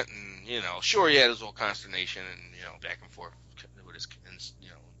upfront, and, you know, sure, he had his little consternation and, you know, back and forth with his, you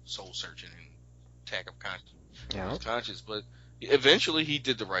know, soul searching and attack of conscience, but eventually he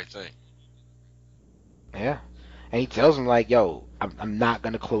did the right thing. Yeah, and he tells him, like, yo, I'm not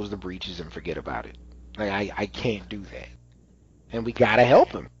gonna close the breaches and forget about it. Like, I can't do that, and we gotta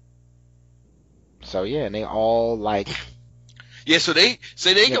help him. So yeah, and they all like. Yeah, so they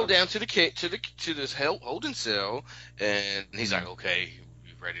go down to this holding cell, and he's like, okay,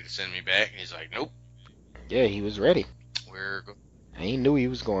 ready to send me back?" And he's like, "Nope, Yeah, he was ready. we're And he knew he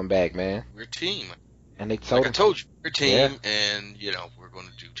was going back, man. we're a team. And they told Like I him, told you, we're a team, and we're going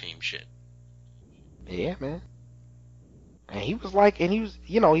to do team shit." yeah, man. And he was like, and he was,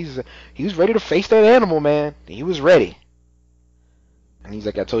 he was ready to face that animal, man. He was ready. And he's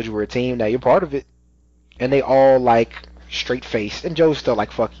like, I told you we're a team. Now you're part of it. And they all like straight face, and Joe's still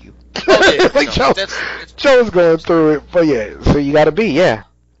like, fuck you. Oh, yeah, Like Joe's going through it, but yeah. So you gotta be, yeah.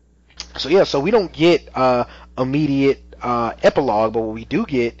 So we don't get immediate epilogue, but what we do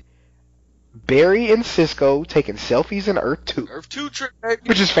get, Barry and Cisco taking selfies in Earth 2. Earth 2 trip, baby.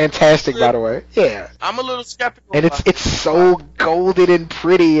 Which is fantastic, by the way. Yeah. I'm a little skeptical. And it's so golden and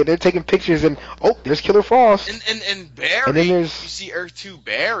pretty, and they're taking pictures, and there's Killer Frost. And Barry, And then there's you see Earth 2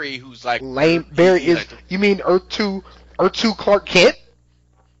 Barry, who's like lame. Barry is, you mean Earth 2 Clark Kent?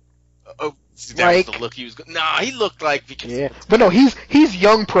 Oh, that was the like- look he was. Nah, he looked like Yeah. But no, he's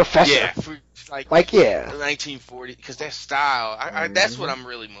young Professor. yeah, Like, yeah. 1940, because that style. That's what I'm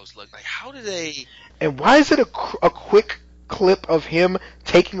really most looking like. How do they? And why is it a quick clip of him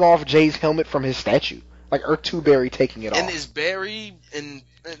taking off Jay's helmet from his statue? Like Earth 2 Barry taking it And off. is Barry and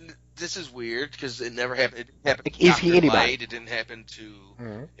this is weird because it never happened. It didn't happen. Like, To is he Dr. anybody? Light, it didn't happen to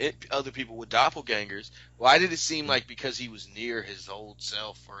Mhm. other people with doppelgangers. Why did it seem like because he was near his old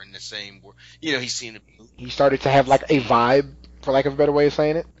self or in the same world? He's seen it. He started to have like a vibe, for lack of a better way of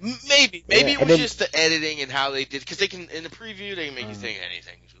saying it. Maybe Yeah, it and was then- just the editing and how they did, because they can in the preview they can make you think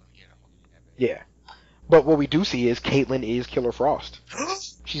anything. Yeah. But what we do see is Caitlyn is Killer Frost.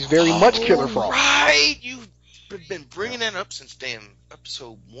 She's very much Killer Frost. Right, you've been bringing that up since damn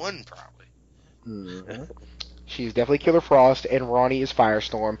episode 1, probably. Mhm. She's definitely Killer Frost, and Ronnie is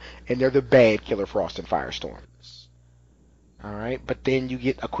Firestorm, and they're the bad Killer Frost and Firestorm. All right, but then you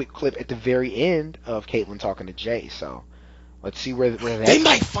get a quick clip at the very end of Caitlyn talking to Jay. So let's see where that. They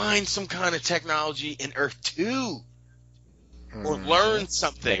might find some kind of technology in Earth 2, or learn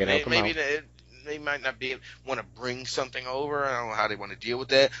something. They can help 'em Maybe out. they might not want to bring something over. I don't know how they want to deal with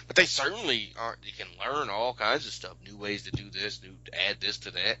that, but they certainly aren't. They can learn all kinds of stuff, new ways to do this, add this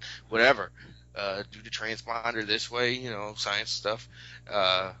to that, whatever. Do the transponder this way, science stuff.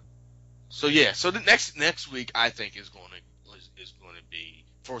 So the next week I think is going to be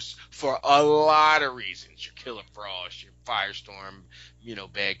for a lot of reasons. Your Killer Frost, your Firestorm,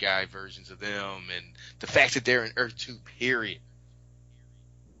 bad guy versions of them, and the fact that they're in Earth 2, period.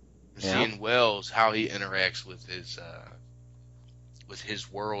 Yeah. Seeing Wells, how he interacts with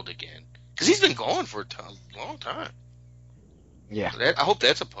his world again, because he's been gone for a long time. Yeah. So I hope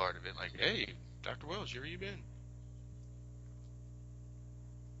that's a part of it. Like, hey, Dr. Wells, where you been?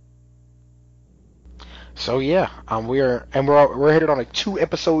 So yeah, we're headed on a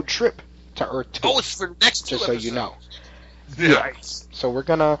 2-episode trip to Earth 2. Oh, it's for the next 2 just so episodes. you know. Nice. So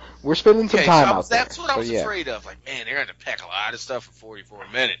we're spending some time out there. That's what I was So, yeah. afraid of. Like, man, they're going to pack a lot of stuff in 44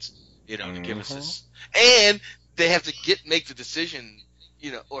 minutes, to give us Mhm. this. And they have to make the decision,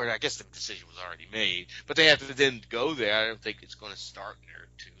 or I guess the decision was already made, but they have to then go there. I don't think it's going to start in Earth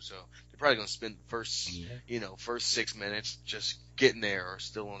 2. So they're probably going to spend the first 6 minutes just getting there or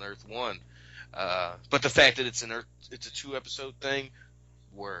still on Earth 1. But the fact that it's it's a 2-episode thing,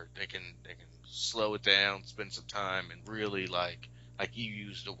 where they can slow it down, spend some time, and really like you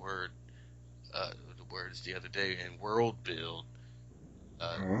used the words the other day, and world build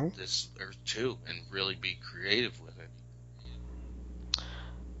this Earth 2 and really be creative with it.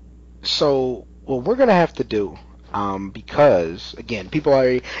 So what we're gonna have to do, because again,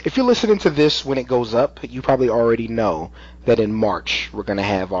 if you're listening to this when it goes up, you probably already know that in March we're gonna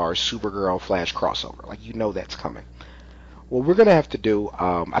have our Supergirl Flash crossover. Like, that's coming. What we're gonna have to do,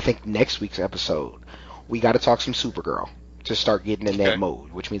 I think next week's episode, we got to talk some Supergirl to start getting in that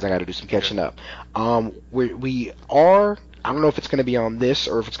mode, which means I got to do some catching up. We are. I don't know if it's gonna be on this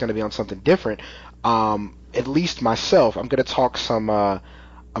or if it's gonna be on something different. At least myself, I'm gonna talk some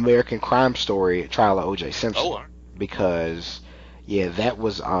American Crime Story trial of O.J. Simpson. Oh, because that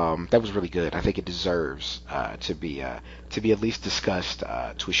was really good. I think it deserves to be at least discussed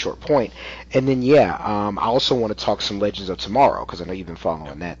to a short point. And then I also want to talk some Legends of Tomorrow, because I know you've been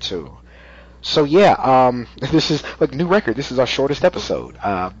following that too. So this is like new record. This is our shortest episode,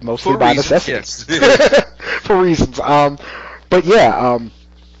 mostly by necessity. Yes. For reasons. But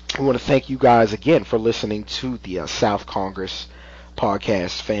we want to thank you guys again for listening to the South Congress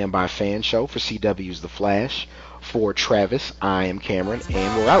podcast fan by fan show. For CW's The Flash, for Travis, I am Cameron,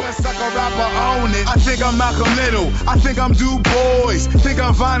 and we're out. Suck a rapper, own it. I think I'm Malcolm Little. I think I'm Du Bois. Think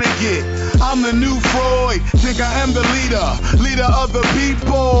I'm Vonnegut. I'm the new Freud. Think I am the leader of the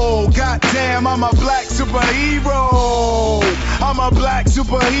people. Goddamn, I'm a black superhero. I'm a black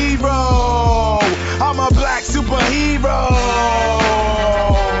superhero. I'm a black superhero.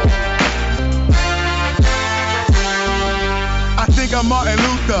 I think I'm Martin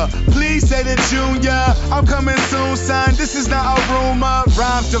Luther. Please say the Junior. I'm coming soon, son. This is not a rumor.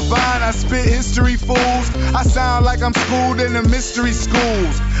 Rhymes divine. I spit history, fools. I sound like I'm schooled in the mystery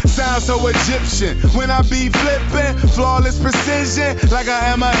schools. Sound so Egyptian when I be flipping. Flawless precision, like I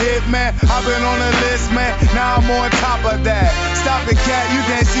am a hitman. I've been on the list, man. Now I'm on top of that. Stop it, cat. You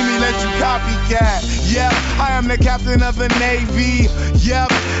can't see me, let you copycat. Yep, I am the captain of the Navy.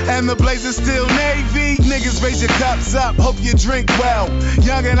 Yep, and the Blazers still Navy. Niggas raise your cups up. Hope you drink well.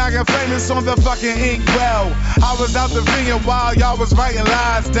 Young and I get famous on the fucking ink well. I was out the ring while y'all was writing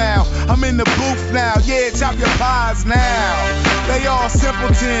lies down. I'm in the booth now. Yeah, chop your pies now. They all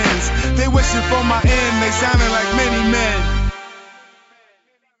simpletons. They wishing for my end. They sounding like many men.